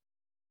show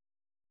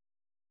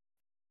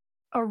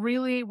a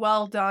really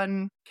well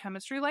done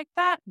chemistry like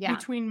that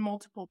between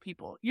multiple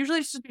people. Usually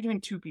it's just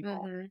between two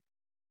people. Mm-hmm.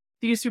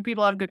 These two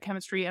people have good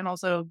chemistry, and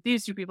also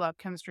these two people have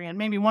chemistry, and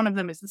maybe one of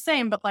them is the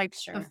same, but like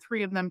the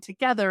three of them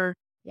together,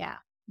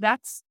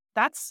 that's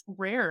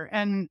rare.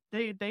 And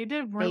they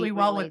did really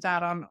well with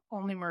that on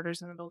Only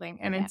Murders in the Building.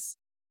 And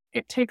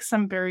it takes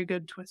some very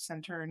good twists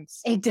and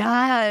turns. It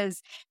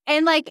does.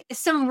 And like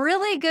some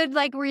really good,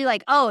 like where you're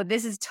like, oh,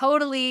 this is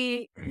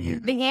totally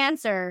the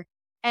answer.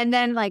 And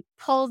then like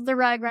pulls the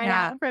rug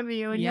out from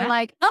you. And you're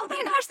like, oh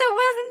my gosh, that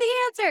wasn't the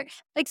answer.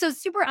 Like, so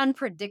super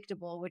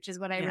unpredictable, which is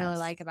what I really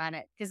like about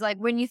it. Because like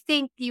when you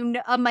think,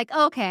 I'm like,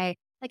 okay,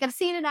 like I've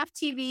seen enough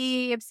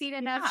TV, I've seen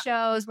enough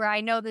shows where I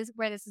know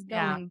where this is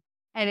going.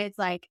 And it's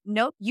like,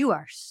 nope, you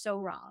are so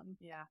wrong.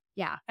 Yeah.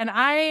 Yeah. And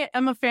I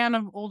am a fan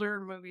of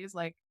older movies,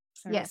 like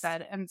Sarah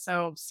said. And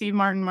so Steve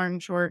Martin, Martin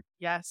Short,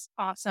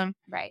 awesome.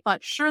 Right.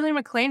 But Shirley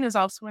MacLaine is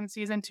also in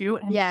season 2.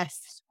 And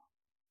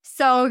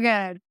so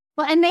good.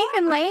 Well, and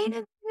Nathan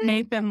Lane.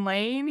 Nathan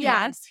Lane,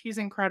 yes. He's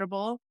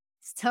incredible.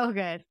 So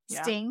good.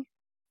 Yeah. Sting.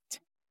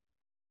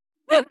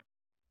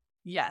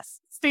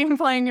 Yes. Sting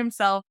playing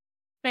himself.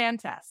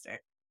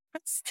 Fantastic.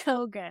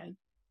 So good.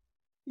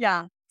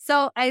 Yeah.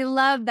 So I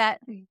love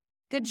that.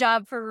 Good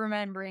job for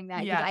remembering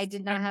that. Yes. I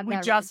did not have that.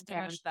 We just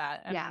finished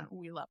that. And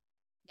we love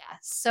it. Yeah.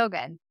 So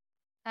good.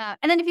 And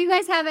then if you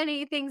guys have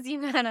any things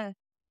you want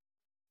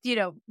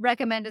to,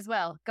 recommend as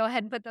well, go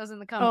ahead and put those in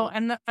the comments. Oh,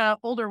 and the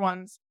older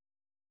ones.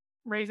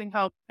 Raising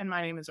Hope and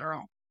My Name is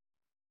Earl.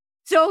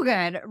 So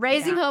good.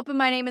 Raising Hope and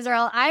My Name is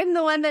Earl. I'm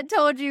the one that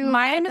told you.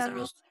 My Name is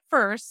Earl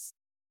first,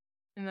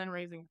 and then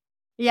Raising.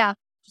 Yeah.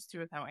 Just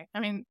do it that way. I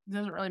mean, it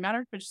doesn't really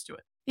matter, but just do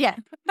it. Yeah.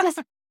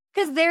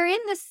 Because they're in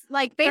this,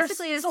 like,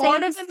 basically the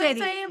sort same of city.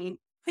 In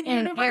the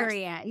same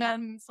area.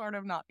 And sort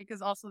of not,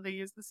 because also they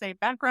use the same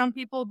background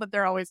people, but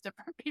they're always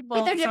different people.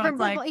 But they're different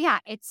people. Like, yeah.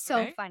 It's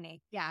so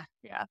funny. Yeah.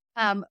 Yeah.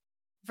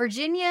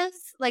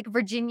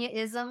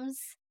 Virginia-isms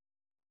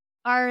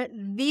are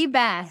the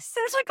best.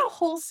 There's like a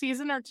whole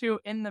season or two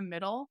in the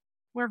middle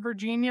where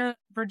Virginia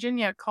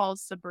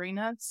calls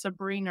Sabrina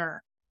Sabriner.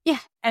 Yeah.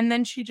 And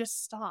then she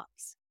just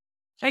stops.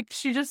 Like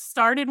she just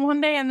started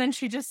one day and then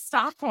she just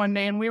stopped one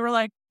day and we were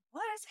like,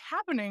 what is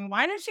happening?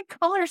 Why did she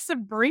call her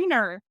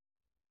Sabriner?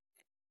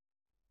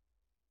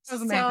 It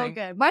was amazing. So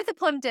good. Martha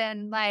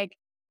Plimpton, like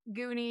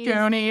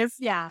Goonies.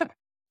 Yeah.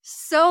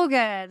 So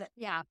good.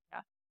 Yeah.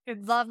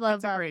 It's love. A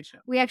great show.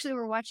 We actually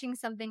were watching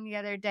something the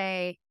other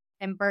day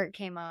and Bert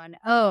came on.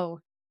 Oh,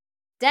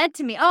 Dead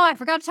to Me. Oh, I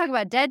forgot to talk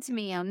about Dead to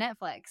Me on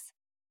Netflix.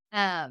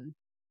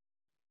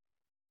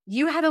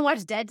 You haven't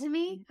watched Dead to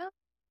Me? Oh.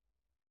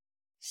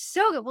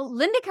 So good. Well,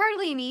 Linda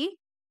Cardellini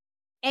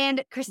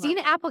and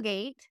Christina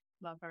Applegate.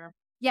 Love her.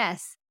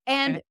 Yes.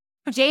 And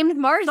James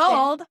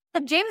Marsden.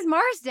 James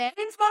Marsden.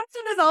 James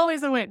Marsden is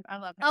always a win. I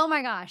love him. Oh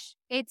my gosh.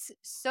 It's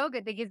so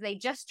good because they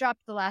just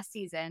dropped the last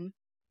season.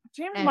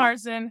 James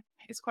Marsden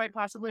is quite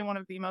possibly one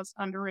of the most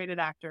underrated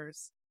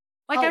actors.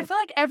 Like, I feel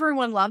like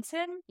everyone loves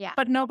him,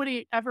 but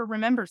nobody ever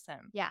remembers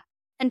him. Yeah.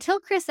 Until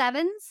Chris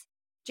Evans,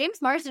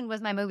 James Marsden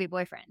was my movie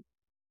boyfriend.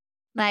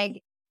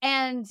 Like,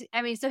 and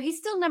I mean, so he's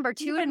still number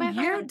 2 in my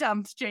heart. You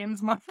dumped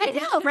James Marsden. I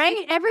know,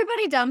 right?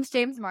 Everybody dumps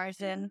James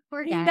Marsden.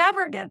 He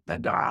never gets the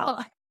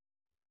girl.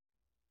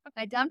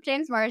 I dumped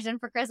James Marsden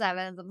for Chris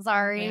Evans. I'm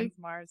sorry. James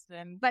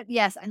Marsden. But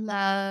yes, I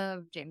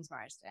love James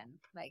Marsden.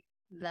 Like,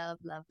 love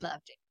James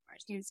Marsden.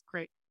 He's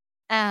great.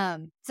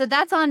 So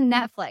that's on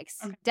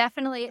Netflix. Okay.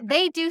 Definitely.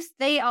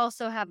 They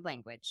also have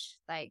language.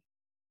 Like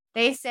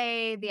they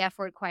say the F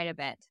word quite a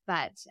bit,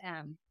 but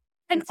and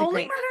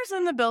Only Murders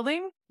in the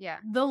Building. Yeah.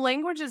 The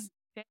language is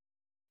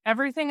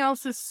everything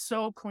else is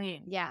so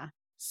clean. Yeah.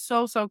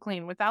 So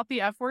clean. Without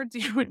the F words,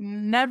 you would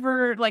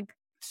never like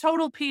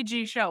total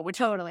PG show, which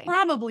totally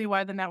probably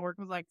why the network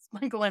was like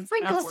sprinkle in F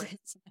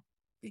words.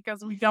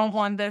 Because we don't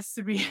want this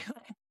to be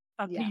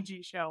a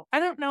PG show. I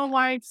don't know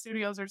why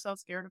studios are so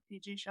scared of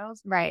PG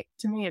shows. Right.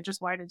 To me, it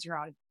just widens your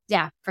audience.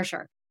 Yeah, for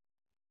sure.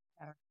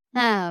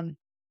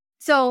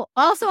 So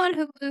also on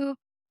Hulu,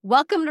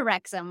 Welcome to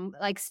Wrexham.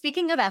 Like,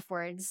 speaking of F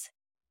words,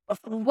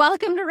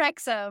 Welcome to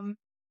Wrexham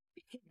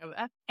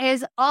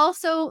is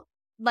also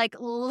like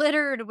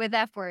littered with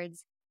F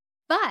words,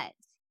 but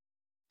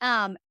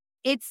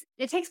it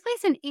takes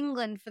place in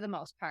England for the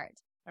most part.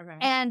 Okay.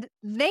 And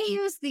they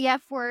use the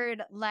F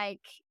word like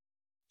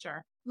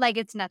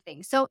it's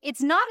nothing. So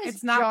it's not as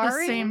It's not jarring.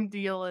 the same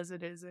deal as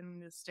it is in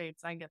the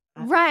States. I get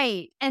that.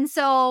 Right. And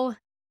so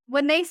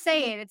when they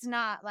say it, it's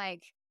not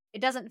like,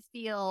 it doesn't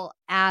feel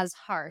as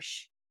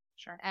harsh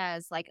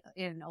as like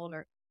in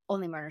older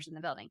Only Murders in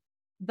the Building.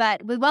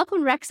 But with Welcome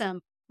to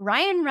Wrexham,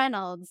 Ryan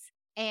Reynolds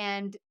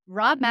and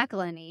Rob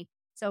McElhenney.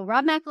 So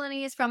Rob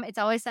McElhenney is from It's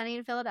Always Sunny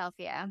in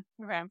Philadelphia.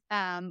 Okay.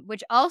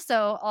 Which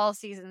also all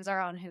seasons are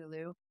on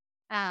Hulu.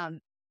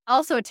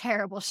 Also a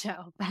terrible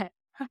show, but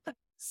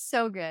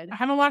so good. I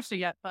haven't watched it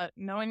yet, but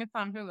knowing it's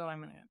on Hulu,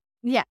 I'm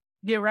gonna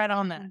get right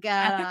on that.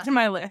 Add it to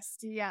my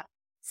list. Yeah.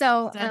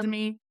 So to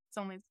me, it's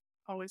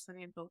Always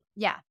Sunny in Philadelphia.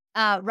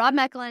 Yeah. Rob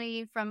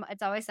McElhenney from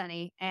It's Always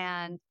Sunny,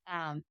 and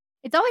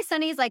It's Always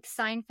Sunny is like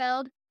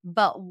Seinfeld,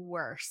 but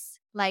worse.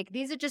 Like,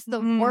 these are just the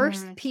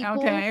worst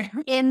people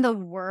in the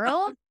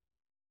world.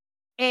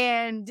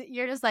 And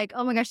you're just like,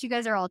 oh my gosh, you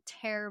guys are all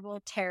terrible,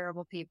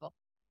 terrible people.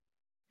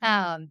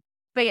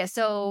 But yeah,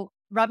 so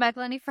Rob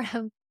McElhenney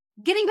from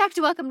getting back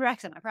to Welcome to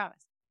Wrexham, I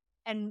promise.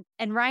 And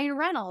Ryan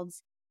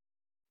Reynolds,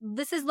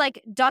 this is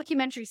like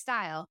documentary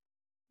style.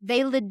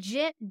 They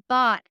legit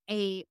bought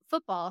a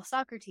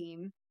soccer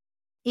team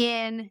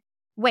in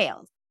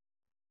Wales.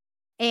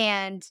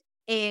 And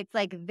it's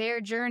like their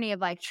journey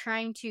of like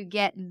trying to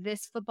get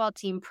this football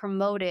team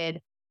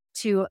promoted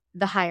to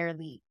the higher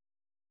league.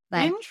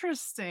 Like,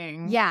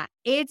 interesting. Yeah,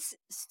 it's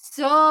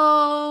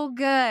so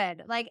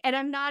good. Like, and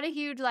I'm not a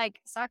huge like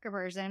soccer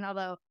person,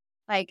 although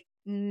like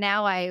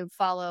now I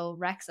follow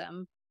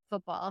Wrexham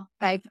football.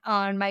 Like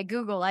on my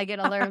Google, I get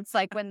alerts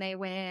like when they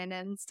win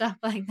and stuff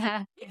like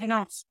that.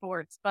 Not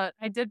sports, but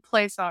I did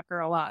play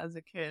soccer a lot as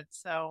a kid.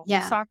 So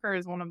soccer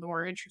is one of the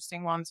more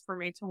interesting ones for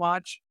me to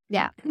watch.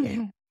 Yeah.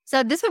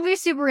 So this would be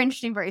super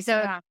interesting for you.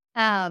 So,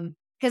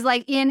 because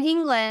like in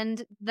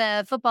England,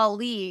 the football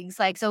leagues,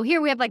 like, so here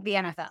we have like the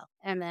NFL,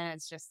 and then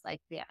it's just like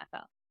the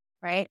NFL,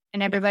 right?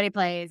 And everybody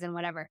plays and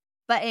whatever.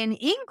 But in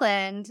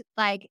England,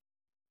 like,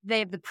 they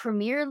have the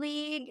Premier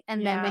League,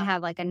 and then they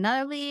have like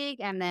another league,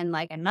 and then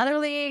like another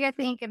league, I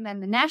think, and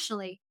then the National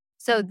League.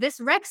 So this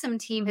Wrexham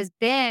team has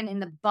been in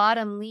the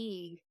bottom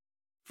league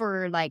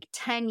for like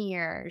 10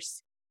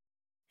 years.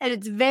 And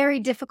it's very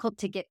difficult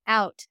to get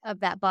out of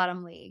that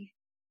bottom league.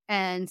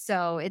 And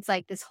so it's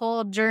like this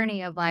whole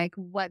journey of like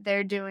what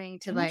they're doing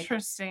to like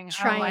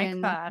try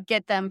and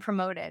get them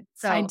promoted.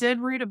 So I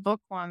did read a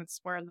book once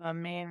where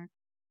I'm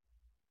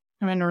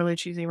into really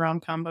cheesy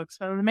rom-com books.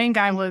 So the main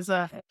guy was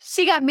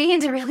she got me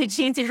into really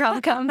cheesy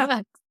rom-com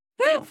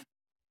books.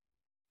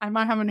 I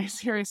might have a new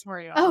series for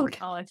you. I'll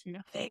let you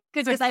know. Good,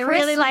 because I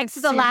really liked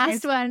the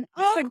last one.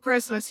 It's a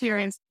Christmas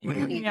series.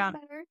 Yeah.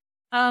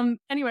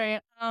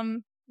 Anyway,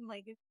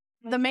 like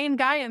the main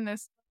guy in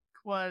this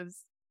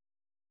was,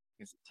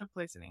 I guess it took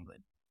place in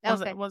England.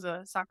 Was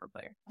a soccer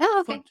player.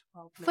 Oh, okay.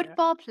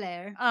 Football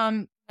player.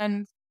 And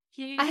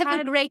I have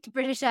a great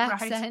British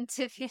accent.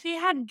 He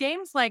had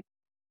games like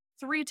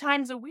 3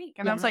 times a week,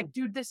 and I was like,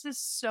 dude, this is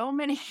so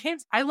many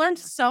games. I learned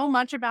so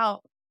much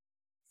about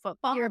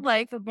football,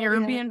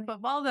 European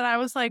football, that I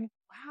was like,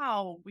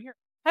 wow, weird.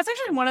 That's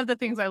actually one of the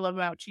things I love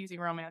about cheesy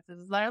romances,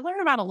 is that I learn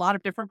about a lot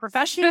of different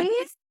professions.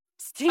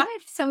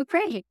 So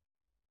great.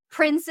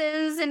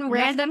 Princes in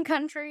random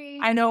countries.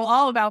 I know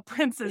all about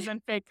princes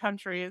in fake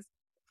countries.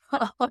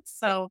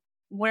 So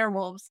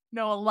werewolves.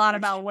 Know a lot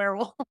about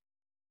werewolves.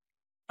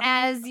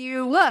 As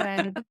you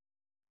would.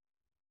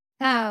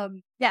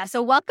 Yeah,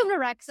 so Welcome to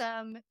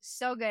Wrexham,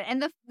 so good.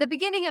 And the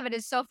beginning of it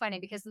is so funny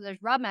because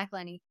there's Rob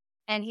McElhenney,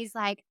 and he's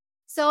like,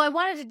 so I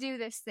wanted to do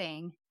this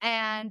thing,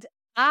 and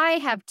I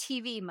have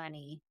TV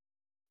money,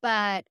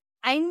 but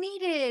I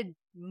needed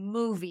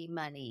movie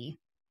money.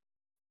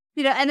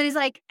 You know, and then he's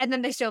like, and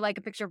then they show like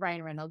a picture of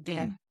Ryan Reynolds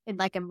in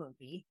like a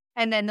movie.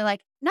 And then they're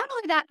like, not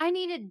only that, I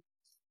needed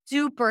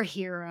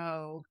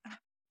superhero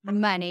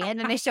money. And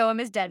then they show him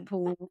as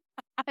Deadpool.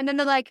 And then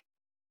they're like,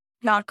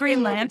 not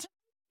Green Lantern.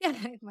 Yeah.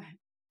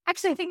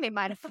 Actually, I think they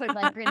might have put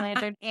like Green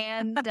Lantern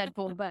and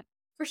Deadpool, but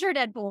for sure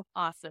Deadpool.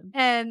 Awesome.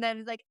 And then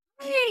it's like,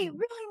 hey,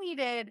 really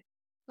needed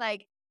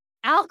like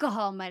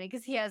alcohol money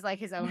because he has like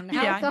his own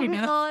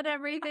alcohol and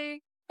everything.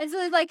 And so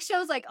it like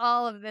shows like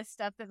all of this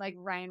stuff that like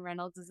Ryan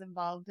Reynolds is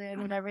involved in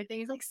and everything.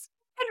 He's like,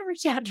 I'm gonna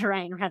reach out to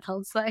Ryan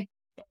Reynolds, like,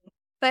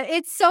 but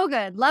it's so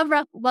good. Love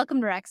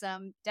Welcome to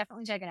Wrexham.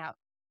 Definitely check it out.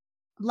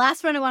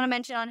 Last one I want to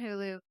mention on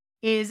Hulu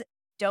is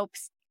Dope.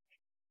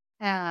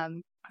 I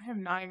have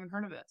not even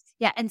heard of this.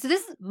 Yeah, and so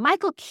this is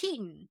Michael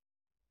Keaton,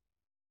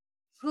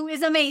 who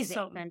is amazing.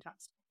 So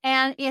fantastic.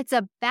 And it's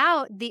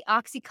about the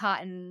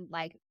Oxycontin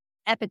like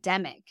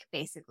epidemic,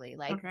 basically,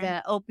 like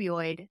the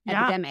opioid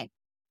epidemic.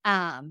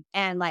 and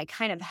like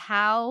kind of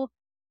how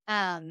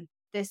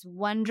this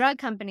one drug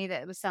company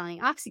that was selling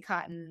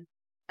Oxycontin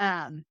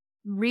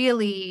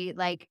really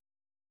like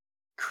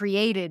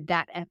created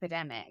that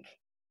epidemic,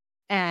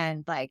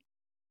 and like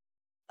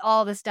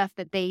all the stuff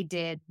that they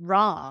did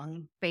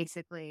wrong,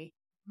 basically.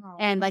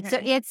 And like, so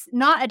it's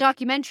not a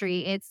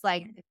documentary, it's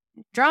like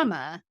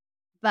drama,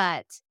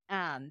 but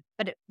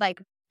it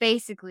like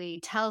basically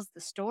tells the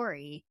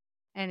story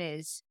and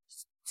is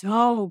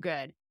so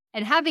good.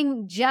 And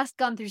having just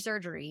gone through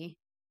surgery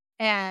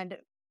and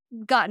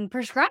gotten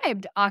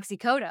prescribed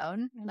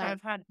oxycodone, like,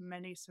 I've had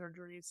many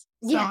surgeries,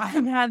 so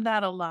I've had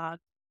that a lot.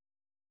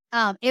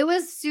 It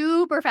was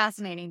super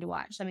fascinating to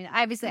watch. I mean,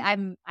 obviously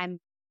I'm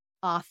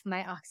off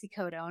my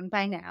oxycodone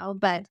by now,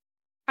 but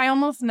I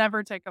almost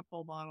never take a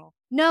full bottle.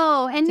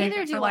 No, and Take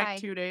neither it do for like I.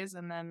 2 days,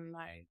 and then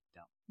I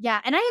don't. Yeah,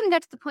 and I even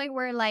got to the point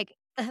where like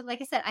I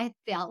said, I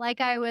felt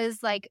like I was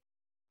like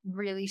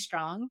really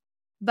strong,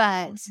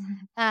 but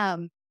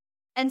and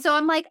so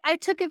I'm like, I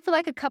took it for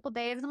like a couple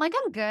days, and I'm like,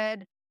 I'm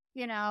good,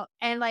 you know,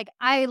 and like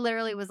I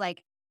literally was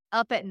like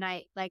up at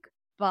night, like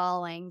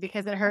bawling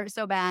because it hurt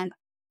so bad,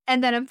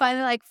 and then I'm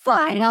finally like,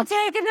 fine, I'll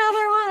take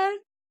another one,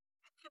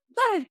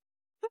 but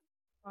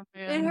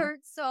it hurt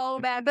so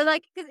bad, but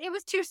like 'cause it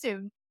was too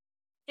soon.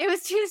 It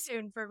was too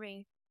soon for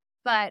me,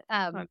 but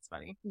That's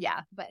funny.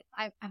 yeah, but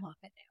I'm off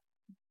it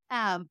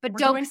now. But We're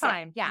don't doing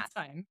fine. Yeah, It's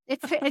fine.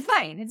 It's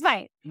fine. It's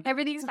fine.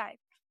 Everything's fine.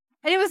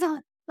 And it was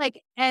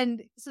like,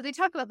 and so they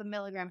talk about the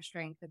milligram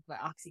strength of the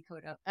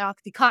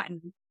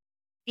Oxycontin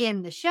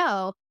in the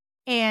show,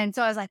 and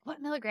so I was like, what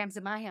milligrams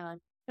am I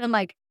on? And I'm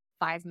like,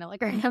 5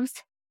 milligrams,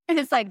 and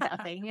it's like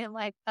nothing. And I'm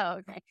like, oh,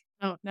 okay.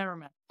 Oh, never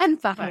mind. I'm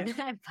fine.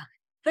 I'm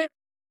fine.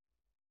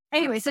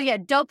 Anyway, so yeah,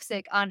 Dope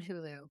Sick on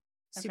Hulu.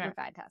 Super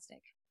fantastic.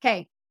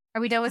 Okay.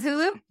 Are we done with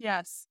Hulu?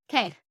 Yes.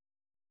 Okay.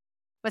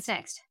 What's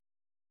next?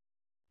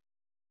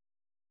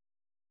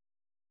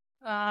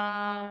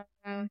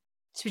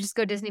 Should we just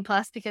go Disney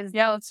Plus? Because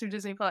let's do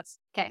Disney Plus.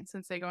 Okay.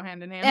 Since they go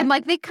hand in hand. And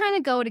like they kind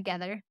of go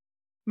together.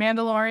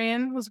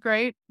 Mandalorian was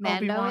great.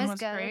 Mando Obi-Wan is was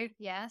good. great.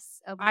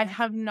 Yes. I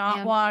have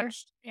not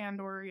watched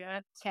Andor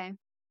yet. Okay.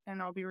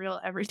 And I'll be real,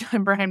 every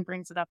time Brian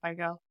brings it up, I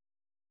go,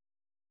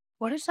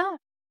 what is that?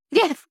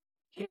 Yes.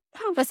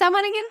 What's that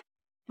one again?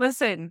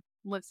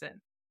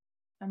 Listen.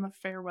 I'm a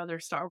fair weather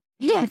Star Wars.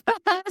 Yes.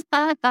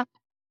 I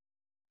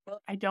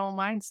don't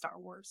mind Star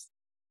Wars.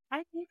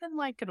 I even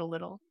like it a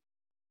little.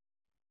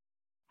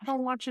 I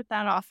don't watch it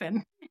that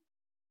often.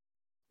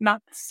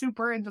 Not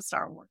super into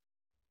Star Wars.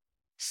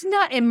 She's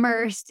not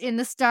immersed in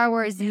the Star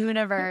Wars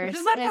universe.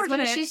 That's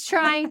what she's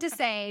trying to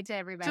say to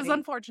everybody. Which is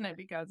unfortunate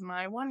because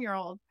my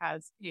 1-year-old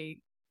has a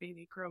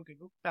baby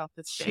Grogu about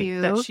this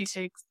big that she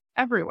takes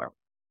everywhere.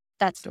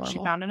 That's adorable. She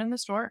found it in the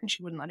store and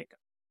she wouldn't let it go.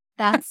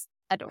 That's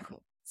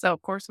adorable. So,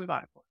 of course, we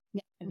bought it for her.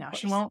 Yeah, and now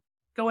she won't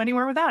go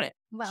anywhere without it.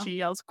 Well. She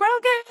yells,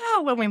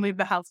 Grogu, when we leave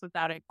the house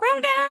without it.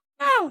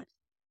 Grogu!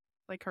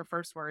 Like her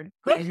first word.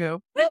 Grogu.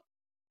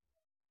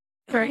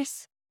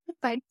 First.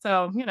 Fine.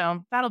 So,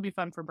 that'll be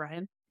fun for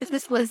Brian. Is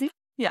this Lizzie?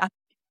 Yeah.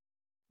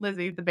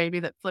 Lizzie, the baby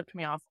that flipped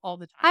me off all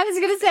the time. I was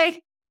going to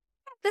say,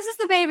 this is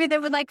the baby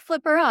that would like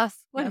flip her off.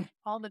 Yeah,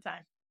 all the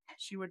time.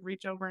 She would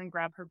reach over and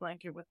grab her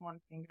blanket with one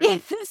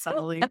finger.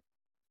 Subtly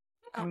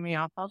flipping me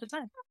off all the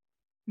time.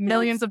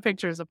 Millions of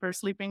pictures of her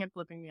sleeping and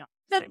flipping me off.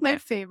 That's my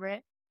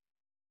favorite.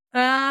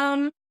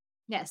 Yeah,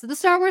 so the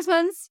Star Wars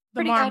ones.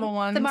 The Marvel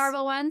ones. The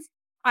Marvel ones.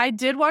 I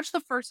did watch the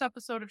first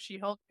episode of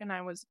She-Hulk and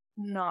I was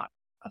not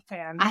a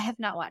fan. I have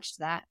not watched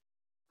that.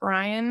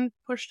 Brian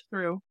pushed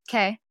through.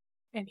 Okay.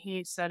 And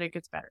he said it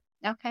gets better.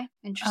 Okay.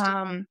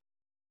 Interesting.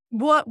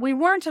 What we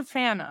weren't a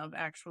fan of,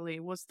 actually,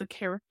 was the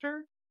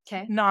character.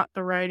 Okay. Not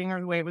the writing or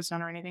the way it was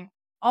done or anything.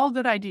 All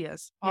good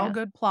ideas. All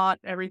good plot,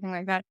 everything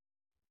like that.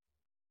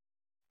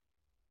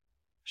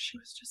 She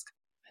was just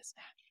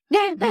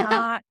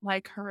not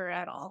like her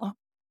at all.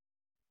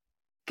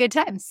 Good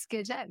times.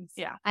 Good times.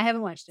 Yeah. I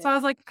haven't watched it. So I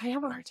was like, I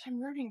have a hard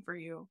time rooting for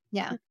you.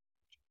 Yeah.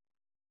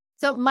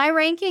 So my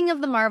ranking of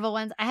the Marvel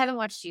ones, I haven't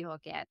watched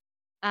She-Hulk yet.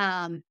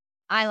 I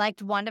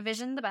liked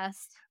WandaVision the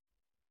best.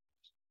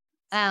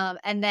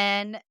 And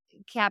then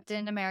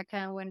Captain America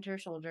and Winter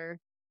Soldier.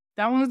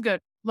 That one was good.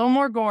 A little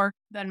more gore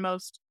than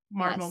most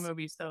Marvel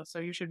movies, though, so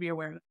you should be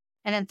aware of it.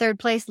 And then third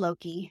place,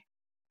 Loki.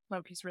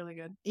 Loki's really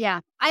good.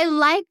 Yeah. I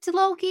liked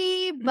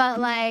Loki, but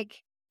like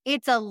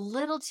it's a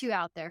little too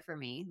out there for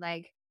me.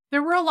 Like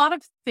there were a lot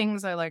of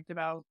things I liked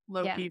about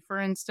Loki. Yeah. For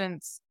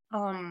instance,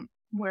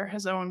 where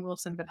has Owen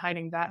Wilson been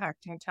hiding that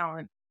acting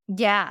talent?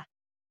 Yeah.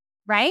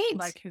 Right?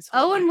 Like his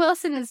Owen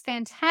Wilson is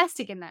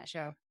fantastic in that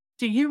show.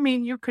 Do you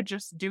mean you could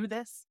just do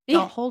this the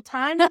whole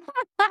time?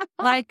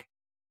 Like,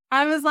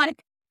 I was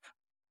like,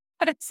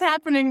 what's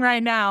happening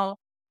right now?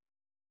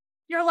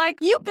 You're like,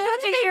 you've been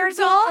 50 years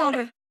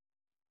old.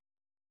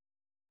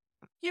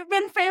 You've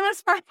been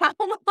famous for how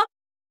long?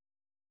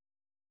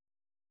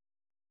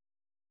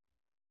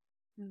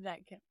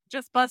 That kid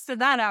just busted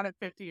that out at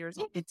 50 years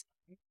old.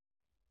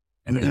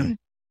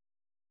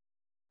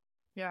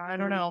 Yeah, I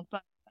don't know,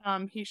 but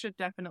he should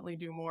definitely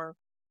do more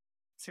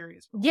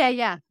serious.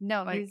 Yeah.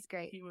 No, Like, he's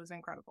great. He was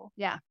incredible.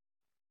 Yeah.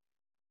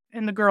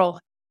 And the girl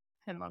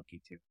in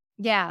Loki too.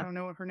 Yeah. I don't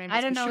know what her name is.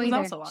 I don't know she either.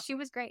 Was also awesome. She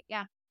was great.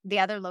 Yeah. The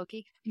other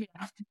Loki. Yeah.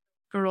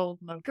 Girl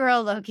Loki.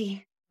 Girl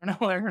Loki. I don't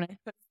know what her name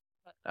is.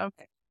 But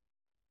okay.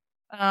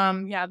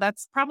 Yeah,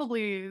 that's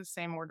probably the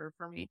same order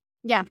for me.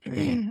 Yeah.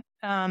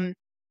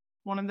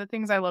 One of the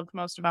things I loved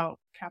most about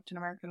Captain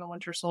America and the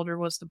Winter Soldier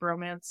was the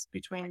bromance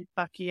between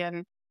Bucky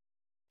and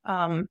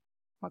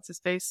what's his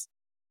face?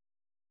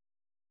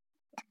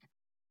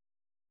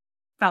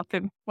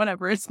 Falcon,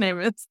 whatever his name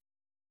is.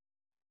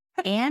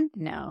 And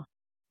no.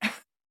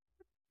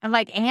 I'm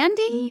like,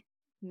 Andy?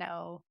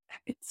 No.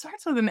 It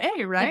starts with an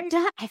A, right?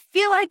 I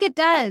feel like it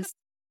does.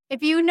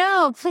 If you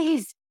know,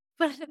 please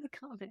put it in the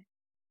comments.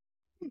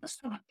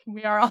 So,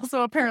 we are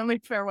also apparently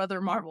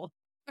Fairweather Marvel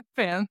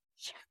fans.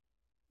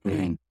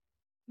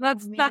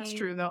 That's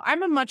true though.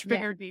 I'm a much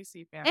bigger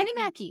DC fan. Andy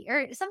Mackie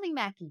or something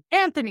Mackie.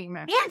 Anthony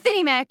Mackie.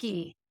 Anthony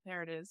Mackie.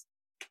 There it is.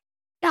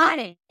 Got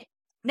it.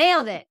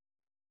 Nailed it.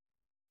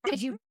 Did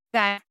you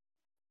that?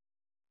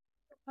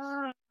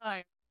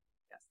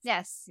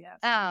 Yes.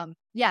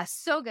 Yes.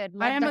 So good.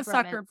 I am a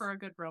sucker for a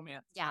good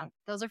romance. Yeah,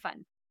 those are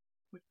fun.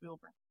 With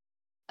Wilbur.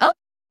 Oh.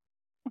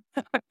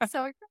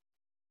 So.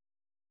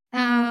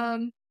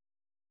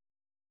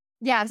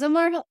 Yeah. So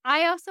Marvel.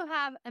 I also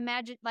have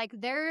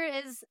there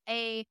is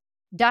a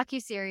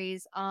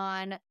docuseries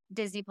on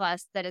Disney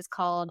Plus that is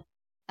called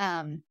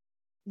The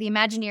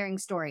Imagineering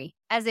Story.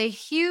 As a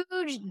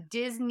huge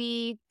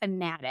Disney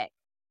fanatic,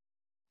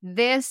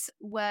 this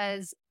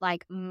was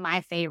like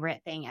my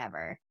favorite thing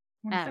ever.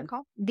 What's it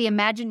called? The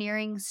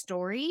Imagineering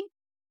Story.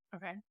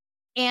 Okay.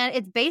 And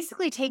it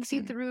basically takes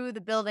you through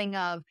the building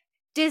of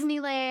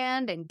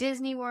Disneyland and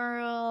Disney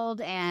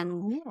World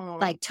and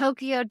like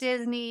Tokyo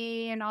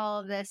Disney and all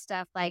of this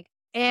stuff. Like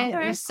it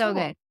was so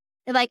good.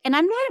 And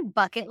I'm not a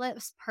bucket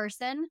list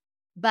person,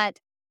 but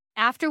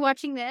after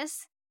watching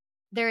this,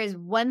 there is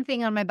one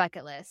thing on my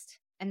bucket list,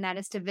 and that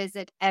is to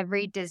visit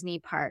every Disney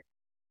park.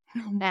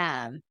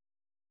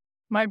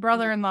 My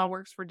brother-in-law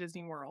works for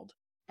Disney World.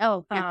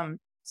 Oh,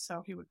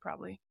 so he would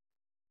probably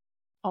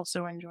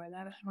also enjoy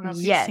that. I don't know if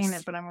he's seen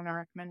it, but I'm going to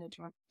recommend it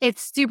to him.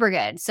 It's super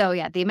good. So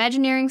yeah, The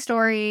Imagineering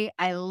Story.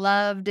 I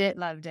loved it.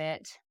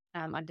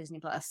 On Disney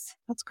Plus.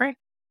 That's great.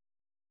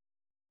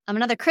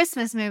 Another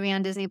Christmas movie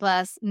on Disney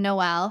Plus,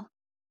 Noel.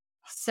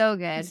 So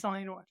good. I still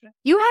need to watch it.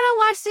 You haven't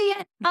watched it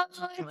yet?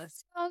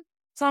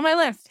 It's on my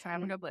list. I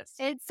have a good list.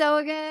 It's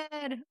so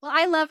good. Well,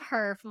 I love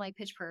her from like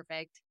Pitch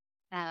Perfect.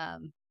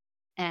 And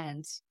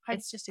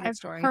it's just a good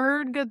story. I've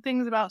heard good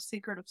things about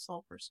Secret of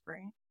Sulphur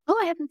Spring. Oh,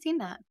 I haven't seen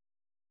that.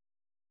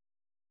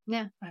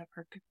 Yeah. I have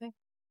heard good things.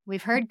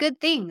 We've heard good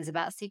things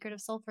about Secret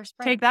of Sulphur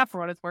Spring. Take that for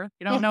what it's worth.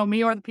 You don't know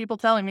me or the people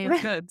telling me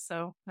it's good,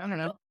 so I don't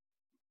know.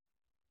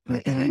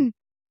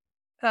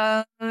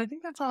 I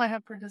think that's all I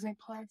have for Disney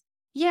Plus.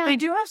 Yeah. They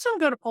do have some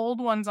good old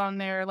ones on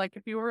there. Like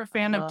if you were a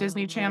fan of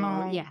Disney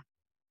Channel. Yeah.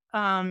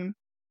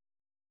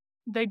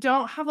 They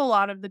don't have a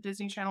lot of the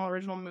Disney Channel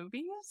original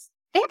movies.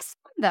 It's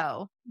fun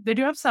though. They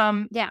do have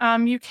some. Yeah.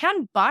 You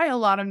can buy a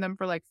lot of them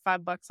for like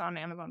 $5 on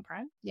Amazon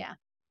Prime. Yeah.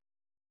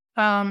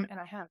 And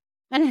I have.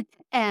 And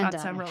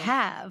several. I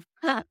have.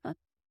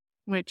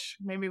 Which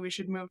maybe we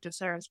should move to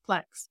Sarah's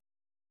Plex.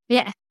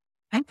 Yeah.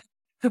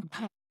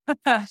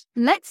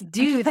 Let's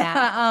do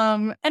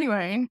that.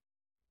 Anyway.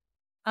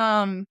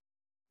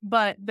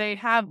 But they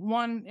have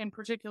one in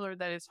particular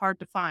that is hard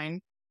to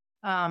find.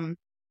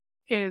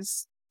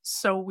 Is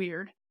So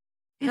Weird.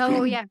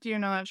 Oh yeah. Do you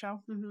know that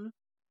show? Mm-hmm.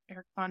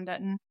 Eric Von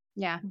Detten.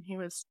 Yeah. He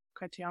was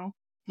quite young.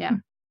 Yeah.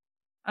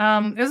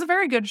 It was a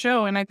very good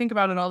show, and I think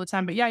about it all the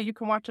time. But yeah, you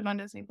can watch it on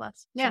Disney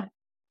Plus. Yeah. So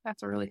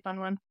that's a really fun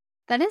one.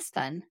 That is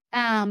fun.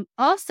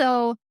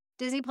 Also,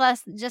 Disney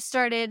Plus just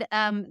started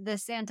the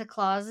Santa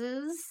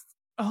Clauses.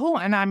 Oh,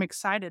 and I'm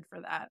excited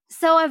for that.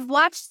 So I've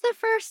watched the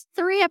first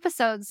 3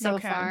 episodes so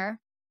far.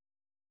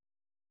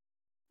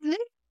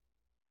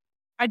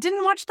 I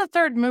didn't watch the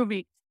third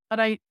movie, but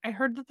I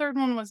heard the third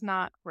one was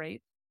not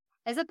great.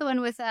 Is that the one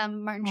with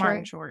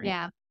Martin Short?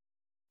 Yeah.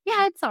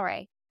 Yeah, it's all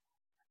right.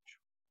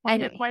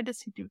 Why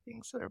does he do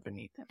things that are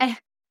beneath him?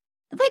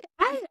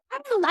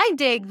 I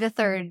dig the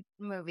third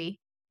movie,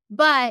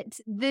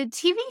 but the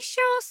TV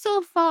show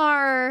so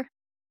far,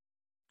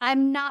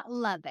 I'm not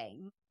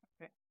loving.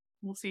 Okay.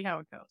 We'll see how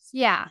it goes.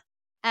 Yeah.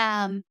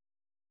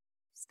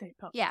 Stay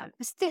posted. Yeah.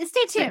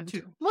 Stay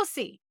tuned. We'll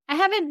see. I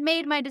haven't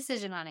made my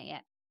decision on it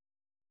yet.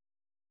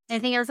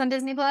 Anything else on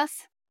Disney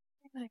Plus?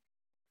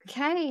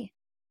 Okay.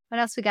 What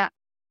else we got?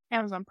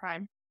 Amazon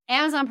Prime.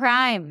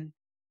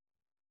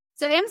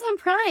 So Amazon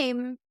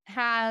Prime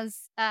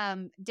has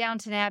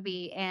Downton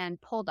Abbey and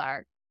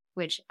Poldark,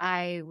 which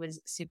I was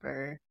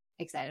super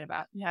excited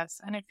about. Yes,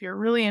 and if you're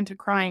really into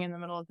crying in the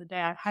middle of the day,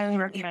 I highly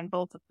recommend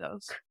both of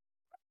those.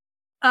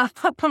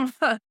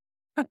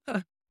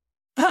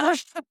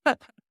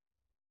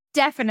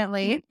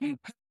 Definitely.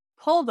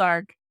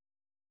 Poldark,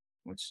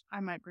 which I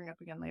might bring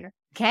up again later.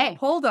 Okay.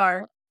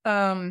 Poldark,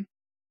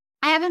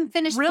 I haven't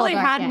finished really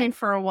Poldark had yet. me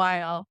for a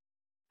while,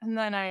 and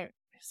then I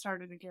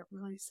started to get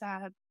really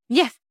sad.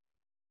 Yeah.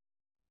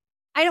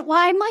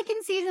 I'm like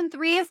in season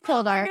 3 of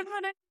Poldark.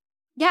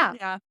 Yeah.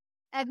 Yeah.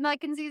 I'm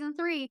like in season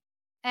 3.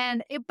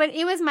 But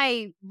it was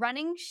my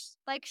running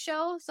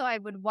show. So I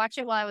would watch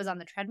it while I was on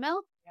the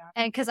treadmill. Yeah.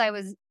 And cause I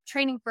was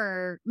training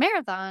for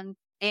marathon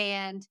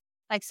and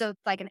so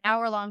it's like an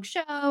hour-long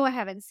show. I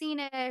haven't seen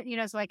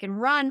it, so I can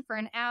run for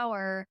an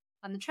hour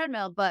on the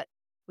treadmill. But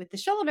with the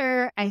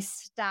shoulder, I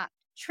stopped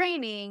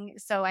training.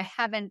 So I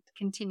haven't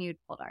continued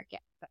Poldark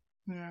yet. But.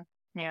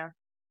 Yeah.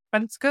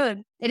 But it's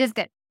good. It is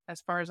good.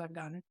 As far as I've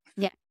gotten.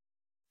 Yeah.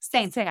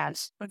 Same.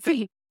 But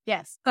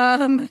yes.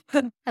 I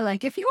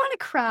like if you want to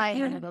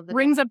cry.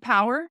 Rings of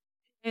Power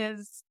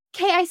is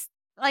okay.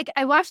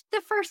 I watched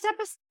the first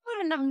episode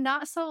and I'm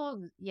not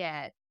sold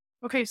yet.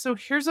 Okay, so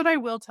here's what I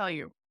will tell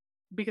you,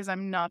 because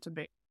I'm not a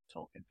big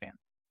Tolkien fan.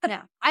 No,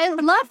 I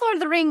love Lord of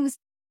the Rings.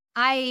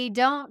 I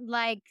don't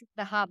like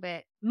the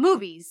Hobbit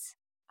movies.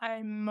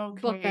 I'm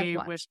okay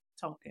with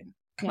Tolkien.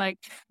 Yeah. Like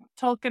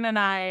Tolkien and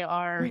I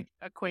are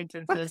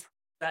acquaintances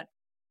at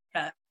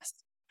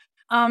best.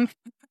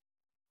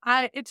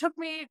 It took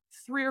me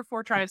 3 or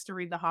 4 tries to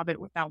read The Hobbit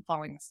without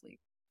falling asleep.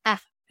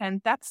 And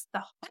that's the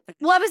Hobbit.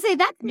 Well, I would say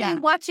that's me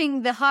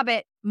watching the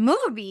Hobbit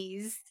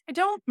movies. I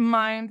don't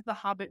mind the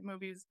Hobbit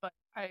movies, but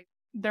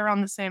they're on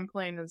the same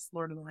plane as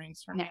Lord of the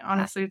Rings for me.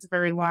 Honestly, it's a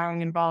very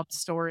long, involved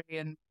story,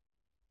 and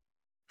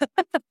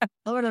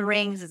Lord of the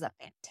Rings is a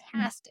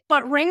fantastic.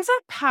 But Rings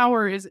of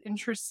Power is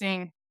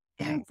interesting.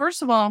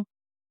 First of all,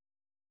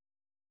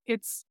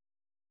 it's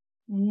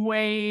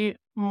way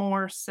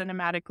more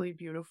cinematically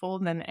beautiful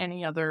than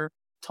any other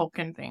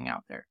Tolkien thing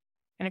out there.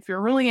 And if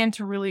you're really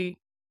into really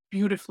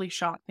beautifully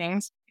shot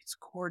things, it's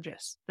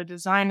gorgeous. The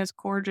design is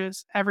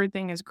gorgeous.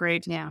 Everything is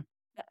great. Yeah.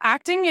 The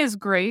acting is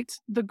great.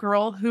 The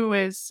girl who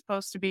is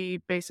supposed to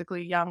be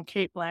basically young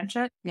Kate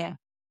Blanchett. Yeah.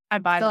 I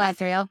buy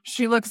that. Real.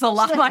 She looks a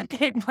lot like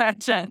Kate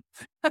Blanchett.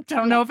 I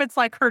don't know if it's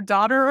like her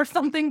daughter or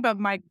something, but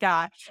my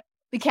gosh.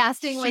 The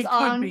casting was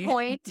on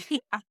point.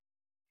 Yeah.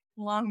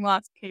 Long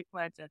lost Kate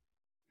Blanchett.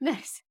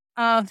 Nice.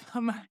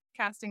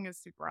 Casting is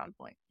super on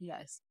point.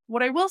 Yes.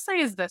 What I will say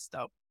is this,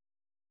 though.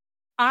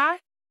 I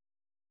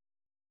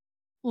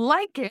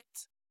like it,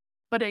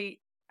 but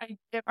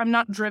I'm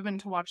not driven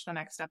to watch the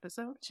next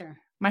episode. Sure.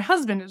 My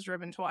husband is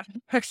driven to watch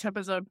the next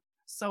episode,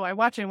 so I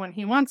watch it when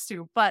he wants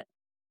to. But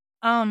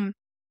part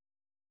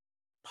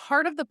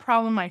of the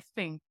problem, I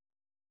think,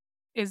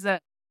 is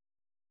that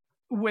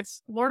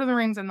with Lord of the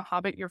Rings and The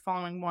Hobbit, you're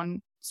following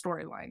one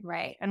storyline.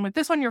 Right. And with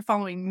this one, you're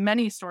following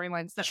many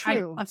storylines that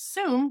I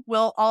assume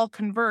will all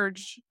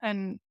converge at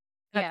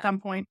some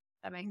point.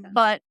 That makes sense.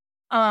 But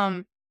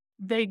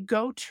they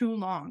go too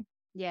long.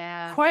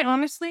 Yeah. Quite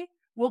honestly,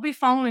 we'll be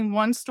following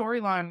one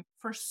storyline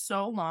for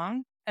so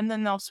long, and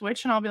then they'll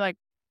switch, and I'll be like,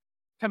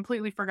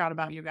 completely forgot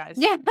about you guys.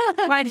 Yeah.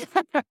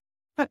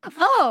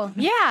 Oh,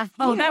 yeah.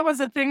 Oh, that was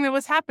a thing that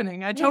was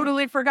happening. I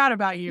totally forgot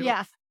about you.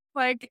 Yeah.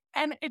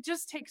 And it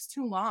just takes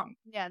too long.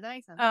 Yeah, that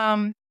makes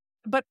sense.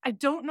 But I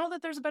don't know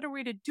that there's a better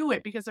way to do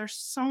it because there's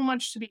so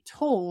much to be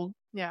told.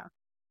 Yeah.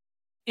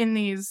 In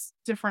these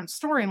different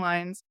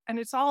storylines, and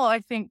it's all, I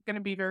think, going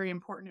to be very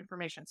important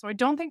information. So I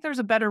don't think there's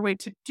a better way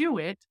to do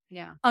it.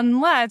 Yeah.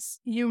 Unless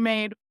you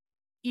made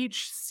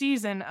each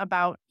season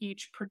about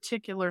each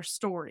particular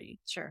story.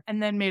 Sure.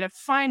 And then made a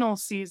final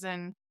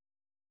season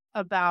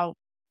about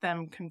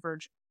them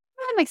converging.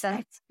 That makes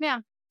sense.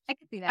 Yeah. I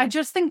could see that. I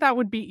just think that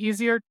would be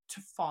easier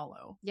to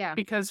follow. Yeah.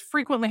 Because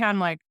frequently I'm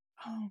like,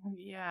 oh,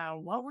 yeah,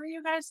 what were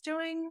you guys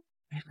doing?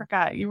 I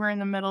forgot. You were in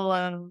the middle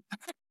of...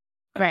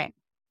 Right.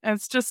 And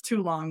it's just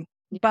too long.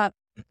 But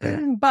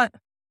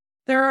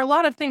there are a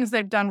lot of things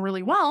they've done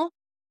really well.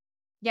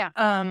 Yeah.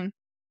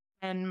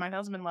 And my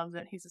husband loves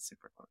it. He's a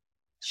super fan.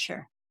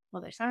 Sure.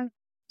 Well, there's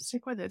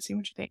stick with it. See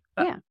what you think.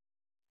 Yeah.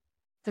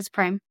 That's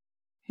Prime.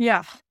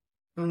 Yeah.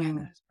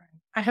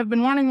 I have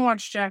been wanting to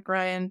watch Jack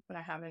Ryan, but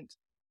I haven't.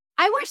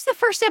 I watched the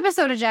first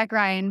episode of Jack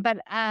Ryan, but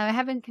I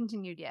haven't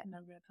continued yet. No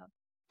good.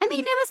 I mean,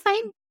 it was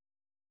fine.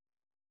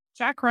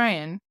 Jack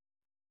Ryan,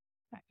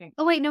 I think.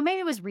 Oh, wait. No, maybe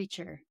it was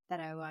Reacher that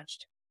I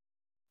watched.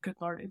 Good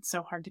Lord. It's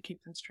so hard to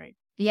keep them straight.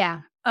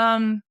 Yeah.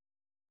 I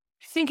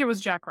think it was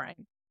Jack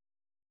Ryan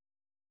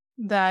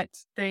that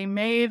they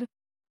made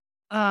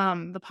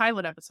the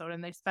pilot episode,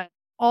 and they spent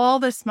all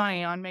this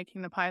money on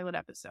making the pilot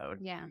episode.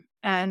 Yeah.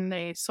 And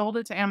they sold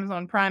it to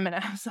Amazon Prime, and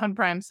Amazon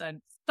Prime said,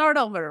 start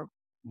over.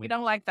 We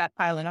don't like that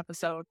pilot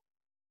episode.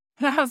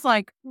 And I was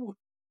like, ooh,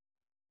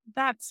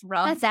 that's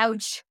rough. That's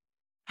ouch.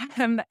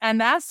 And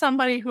as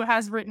somebody who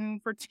has written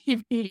for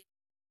TV,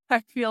 I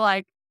feel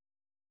like,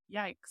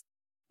 yikes.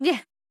 Yeah.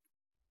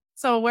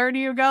 So where do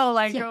you go?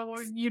 Like,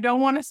 you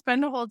don't want to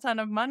spend a whole ton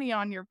of money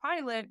on your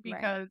pilot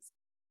because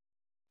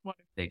what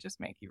if they just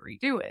make you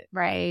redo it?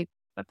 Right.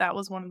 But that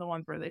was one of the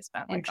ones where they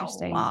spent like a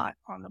lot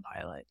on the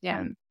pilot. Yeah.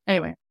 And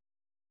anyway.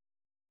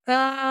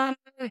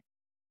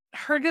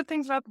 Heard good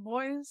things about The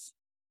Boys.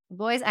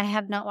 Boys, I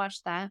have not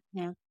watched that.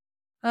 Yeah.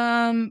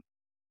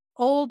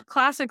 Old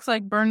classics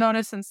like Burn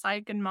Notice and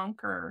Psych and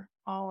Monk are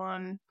all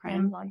on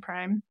Amazon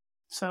Prime.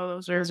 So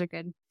those are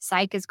good.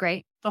 Psych is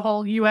great. The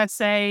whole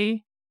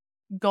USA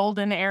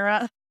golden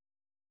era.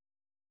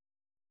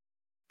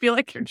 feel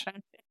like you're trying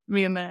to hit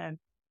me in the head.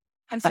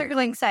 I'm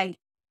circling sight.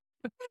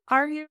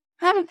 Are you?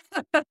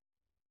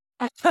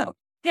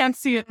 Can't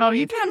see it. Oh,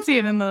 you can see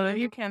it in the.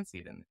 You can see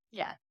it in.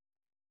 Yeah.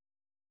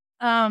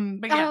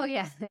 But yeah. Oh,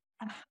 yeah.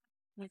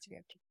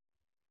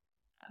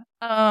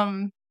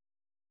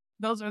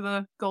 Those are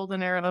the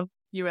golden era of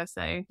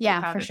USA.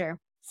 Yeah, for sure.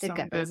 Did Some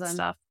get good those on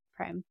stuff.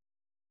 Prime.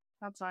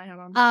 That's what I have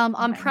on.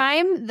 On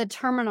Prime, The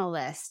Terminal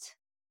List.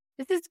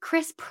 This is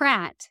Chris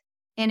Pratt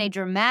in a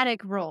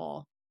dramatic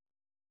role.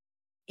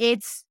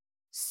 It's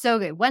so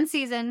good. One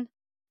season.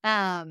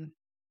 And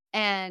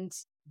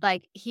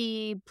like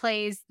he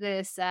plays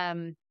this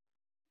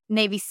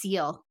Navy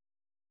SEAL.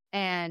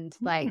 And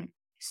like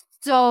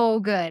so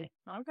good.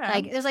 Okay.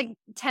 Like there's like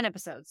 10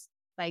 episodes.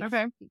 Like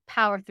okay.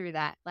 Power through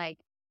that. Like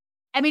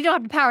I mean, you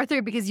don't have to power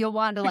through because you'll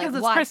want to like because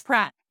it's watch. Chris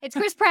Pratt. It's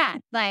Chris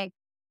Pratt. Like,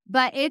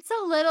 but it's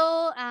a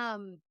little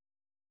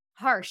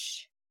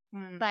harsh.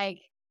 Like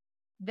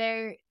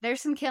there's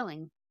some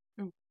killing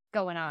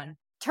going on.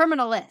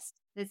 Terminal List.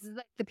 This is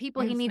like the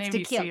people he needs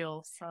Navy to kill.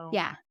 SEAL, so.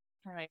 Yeah.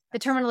 All right. The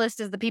Terminal List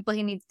is the people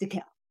he needs to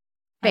kill.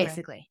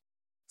 Basically. Okay.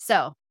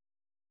 So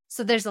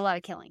there's a lot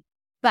of killing.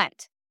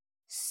 But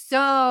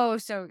so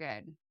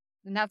good.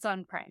 And that's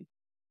on Prime.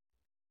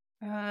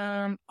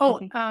 Man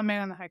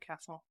on the High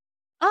Castle.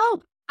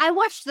 Oh, I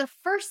watched the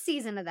first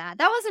season of that.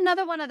 That was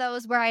another one of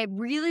those where I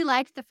really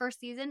liked the first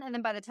season, and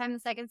then by the time the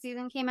second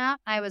season came out,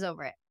 I was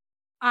over it.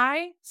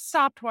 I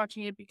stopped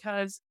watching it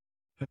because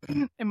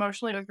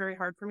emotionally it was very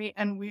hard for me,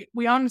 and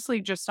we honestly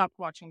just stopped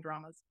watching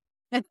dramas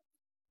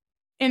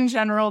in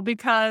general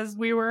because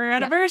we were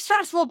at a very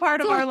stressful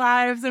part of our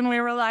lives, and we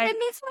were like,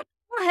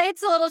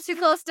 it's a little too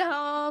close to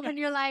home, and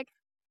you're like,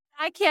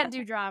 I can't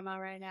do drama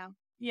right now.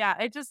 Yeah,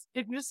 it just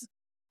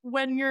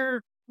when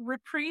your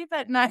reprieve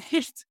at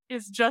night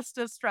is just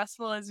as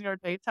stressful as your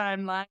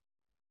daytime life,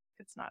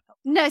 it's not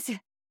helpful. No,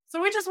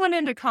 so we just went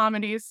into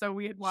comedies. So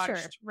we had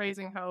watched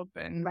Raising Hope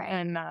and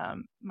My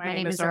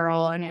Name is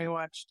Earl, and we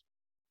watched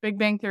Big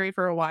Bang Theory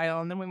for a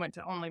while, and then we went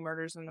to Only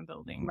Murders in the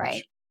Building.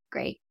 Right,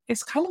 great.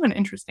 It's kind of an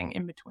interesting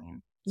in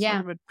between.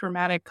 Yeah, sort of a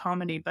dramatic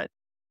comedy, but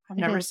I've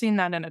never seen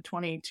that in a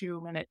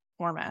 22-minute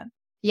format.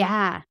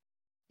 Yeah,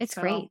 it's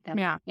great.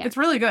 Yeah, it's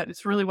really good.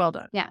 It's really well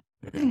done. Yeah.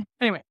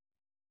 Anyway.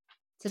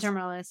 The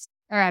Terminal List.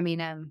 Or, I mean,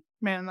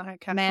 Man in the High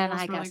Castle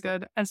was really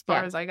good. As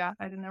far as I got,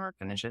 I didn't ever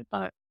finish it,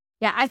 but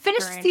yeah, I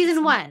finished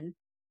season 1,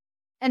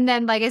 and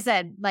then, like I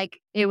said, like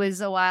it was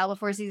a while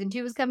before season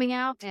 2 was coming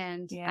out,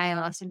 and I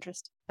lost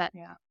interest. But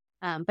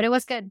but it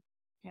was good.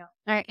 Yeah.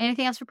 All right.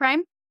 Anything else for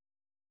Prime?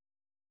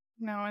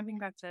 No, I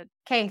think that's it.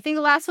 Okay. I think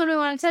the last one we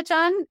want to touch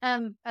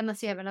on,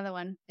 unless you have another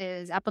one,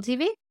 is Apple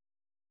TV.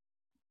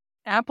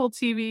 Apple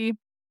TV.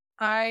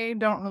 I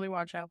don't really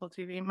watch Apple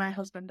TV. My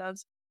husband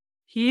does.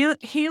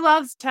 He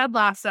loves Ted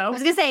Lasso. I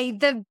was gonna say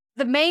the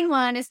main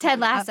one is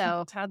Ted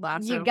Lasso. Ted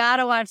Lasso. You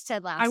gotta watch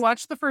Ted Lasso. I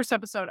watched the first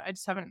episode. I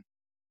just haven't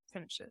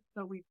finished it.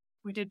 So we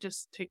did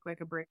just take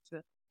like a break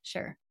to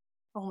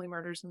Only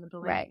Murders in the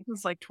Building. Right. It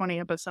was like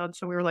 20 episodes,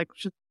 so we were like,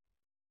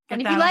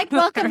 and if you like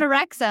Welcome to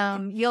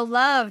Wrexham, you'll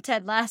love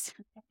Ted Lasso.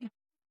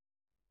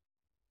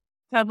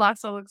 Ted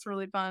Lasso looks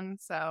really fun.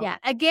 So yeah,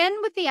 again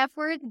with the F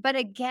word, but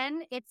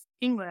again it's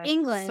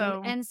England,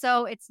 and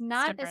so it's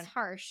not as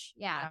harsh.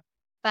 Yeah.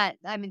 But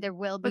I mean, there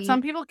will be. But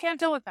some people can't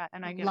deal with that,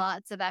 and I get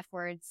lots of F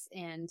words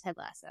in Ted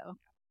Lasso.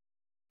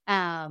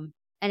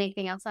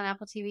 Anything else on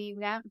Apple TV you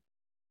got?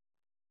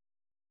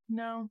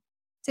 No.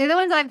 So the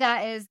ones I've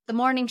got is The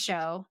Morning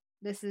Show.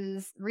 This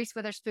is Reese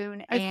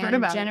Witherspoon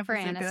and Jennifer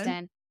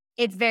Aniston.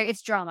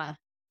 It's drama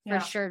for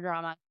sure,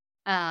 drama.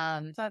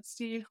 Is that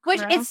Steve?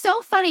 Which it's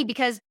so funny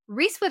because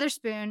Reese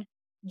Witherspoon,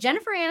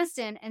 Jennifer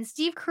Aniston, and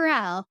Steve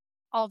Carell,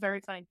 all very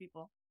funny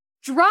people.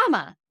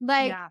 Drama,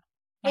 like. Yeah.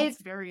 That's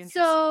it's very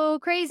interesting. So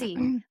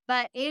crazy,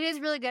 but it is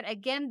really good.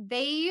 Again,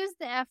 they use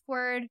the F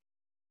word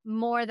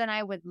more than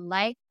I would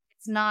like.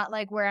 It's not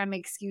like where I'm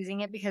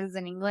excusing it because it's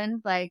in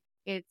England. Like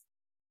it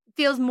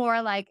feels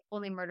more like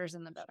Only Murders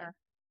in the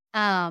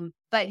Building.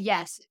 But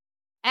yes,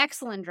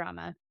 excellent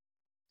drama.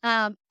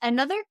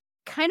 Another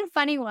kind of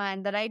funny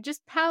one that I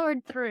just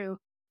powered through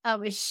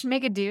is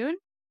Schmigadoon,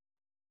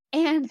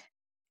 and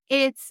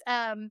it's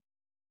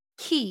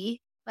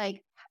Key,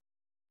 like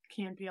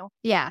Key and Peele.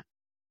 Yeah,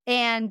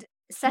 and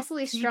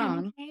Cecily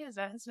Strong. Is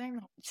that his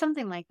name?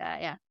 Something like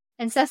that, yeah.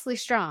 And Cecily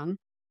Strong.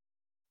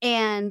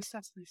 And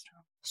Cecily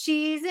Strong.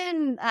 She's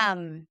in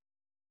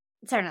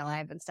Saturday Night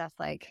Live and stuff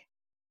like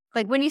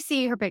when you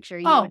see her picture,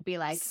 you would be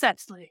like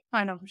Cecily.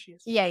 I know who she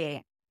is. Yeah.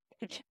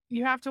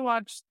 You have to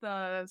watch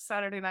the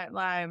Saturday Night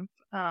Live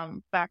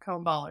Back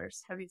Home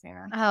Ballers. Have you seen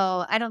her?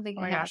 Oh, I don't think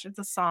Oh my gosh, it's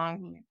a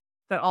song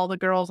that all the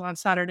girls on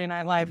Saturday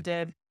Night Live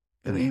did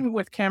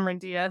with Cameron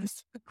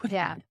Diaz.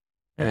 Yeah.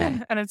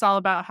 And it's all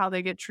about how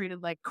they get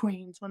treated like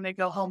queens when they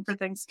go home for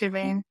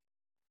Thanksgiving.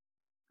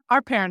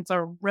 Our parents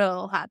are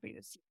real happy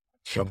to see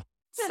it.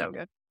 So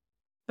good.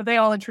 But they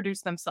all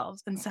introduce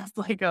themselves, and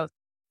Cecily goes,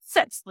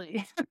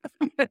 Cecily.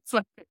 It's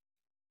like,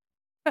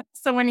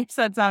 so when you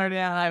said Saturday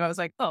Night Live, I was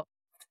like, oh,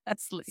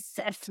 Cecily.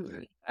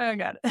 Cecily. I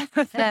got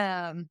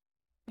it.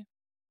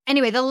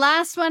 Anyway, the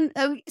last one.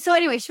 So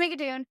anyway,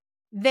 Schmigadoon,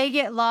 they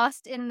get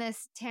lost in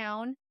this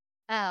town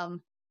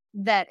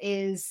that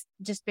is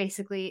just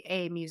basically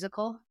a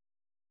musical.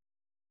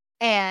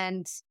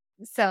 And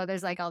so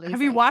there's like all these.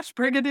 Have you watched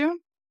Brigadoon?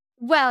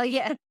 Well,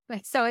 yeah.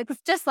 So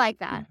it's just like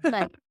that.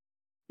 Like,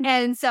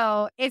 and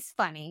so it's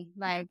funny.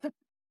 Like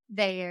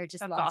they are just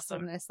That's lost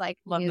awesome. in this like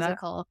Love that.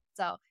 musical.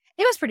 So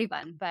it was pretty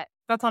fun, but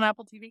That's on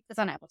Apple TV? it's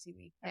on Apple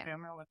TV. Okay, Yeah. I'm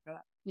going to look for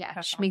that. Yeah.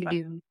 That sounds fun.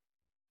 Schmigadoon.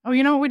 Oh,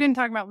 you know what we didn't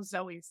talk about was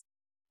Zoe's.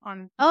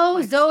 Oh,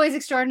 Netflix. Zoe's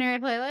Extraordinary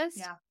Playlist?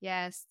 Yeah.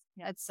 Yes.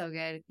 Yeah. That's so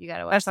good. You got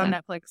to watch That's on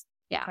that. Netflix.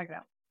 Yeah. Check it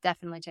out.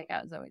 Definitely check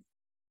out Zoe's.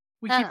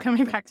 We keep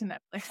coming back to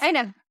Netflix. I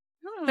know.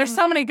 There's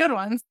so many good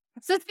ones.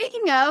 So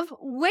speaking of,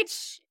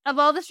 which of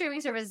all the streaming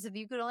services, if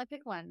you could only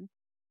pick one,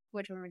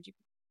 which one would you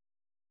pick?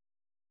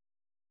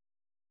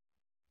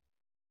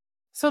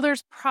 So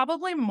there's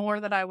probably more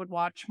that I would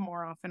watch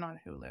more often on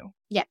Hulu.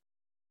 Yeah.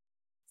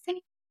 Same.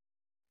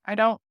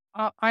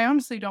 I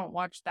honestly don't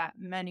watch that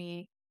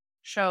many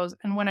shows.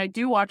 And when I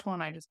do watch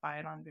one, I just buy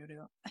it on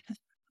Vudu.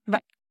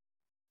 But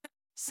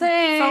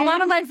Same. so a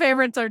lot of my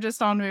favorites are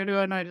just on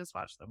Vudu and I just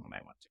watch them when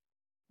I want to.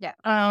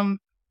 Yeah.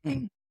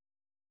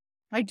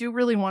 I do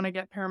really want to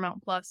get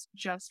Paramount Plus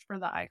just for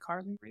the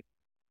iCarly reason.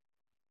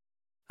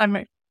 I'm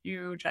a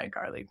huge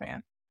iCarly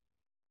fan.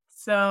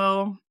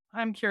 So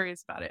I'm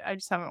curious about it. I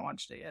just haven't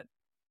watched it yet.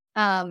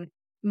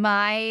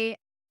 My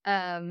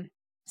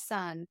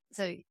son,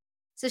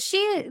 so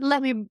she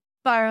let me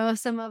borrow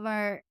some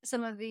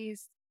of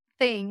these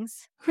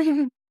things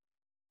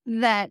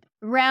that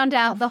round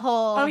out the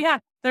whole. Oh yeah,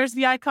 there's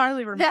the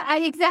iCarly remote.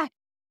 Exactly.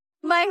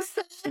 My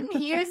son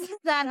uses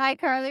that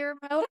iCarly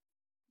remote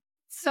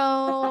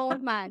so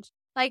much.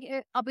 Like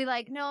I'll be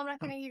like, no, I'm not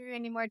going to give you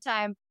any more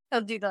time.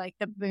 He'll do the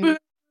boom.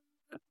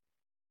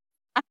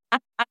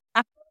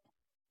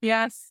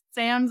 Yes,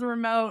 Sam's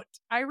remote.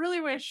 I really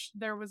wish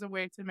there was a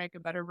way to make a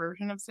better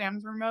version of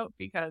Sam's remote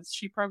because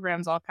she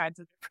programs all kinds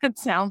of different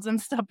sounds and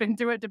stuff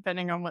into it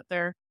depending on what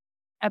their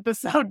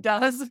episode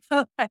does.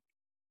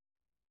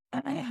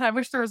 I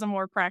wish there was a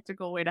more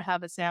practical way to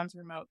have a Sam's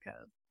remote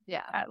because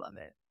Yeah. I love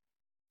it.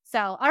 So,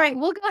 all right,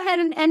 we'll go ahead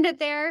and end it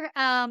there.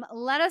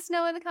 Let us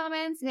know in the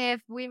comments if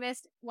we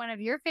missed one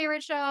of your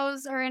favorite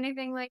shows or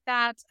anything like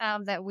that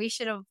that we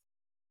should have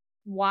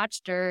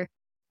watched or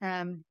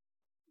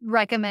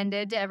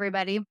recommended to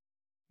everybody.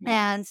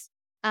 Yes.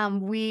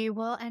 And we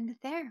will end it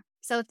there.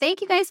 So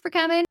thank you guys for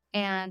coming,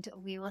 and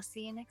we will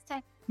see you next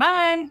time.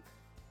 Bye.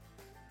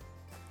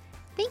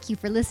 Thank you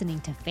for listening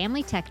to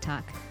Family Tech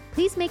Talk.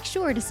 Please make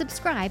sure to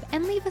subscribe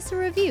and leave us a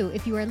review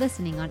if you are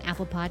listening on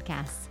Apple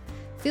Podcasts.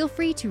 Feel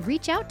free to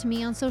reach out to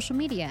me on social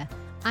media.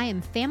 I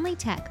am Family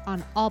Tech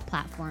on all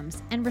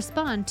platforms and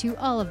respond to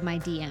all of my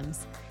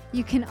DMs.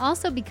 You can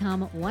also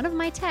become one of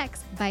my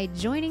techs by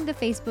joining the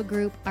Facebook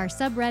group, our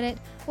subreddit,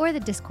 or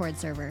the Discord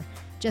server.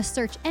 Just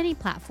search any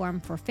platform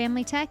for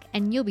Family Tech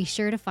and you'll be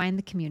sure to find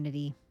the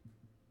community.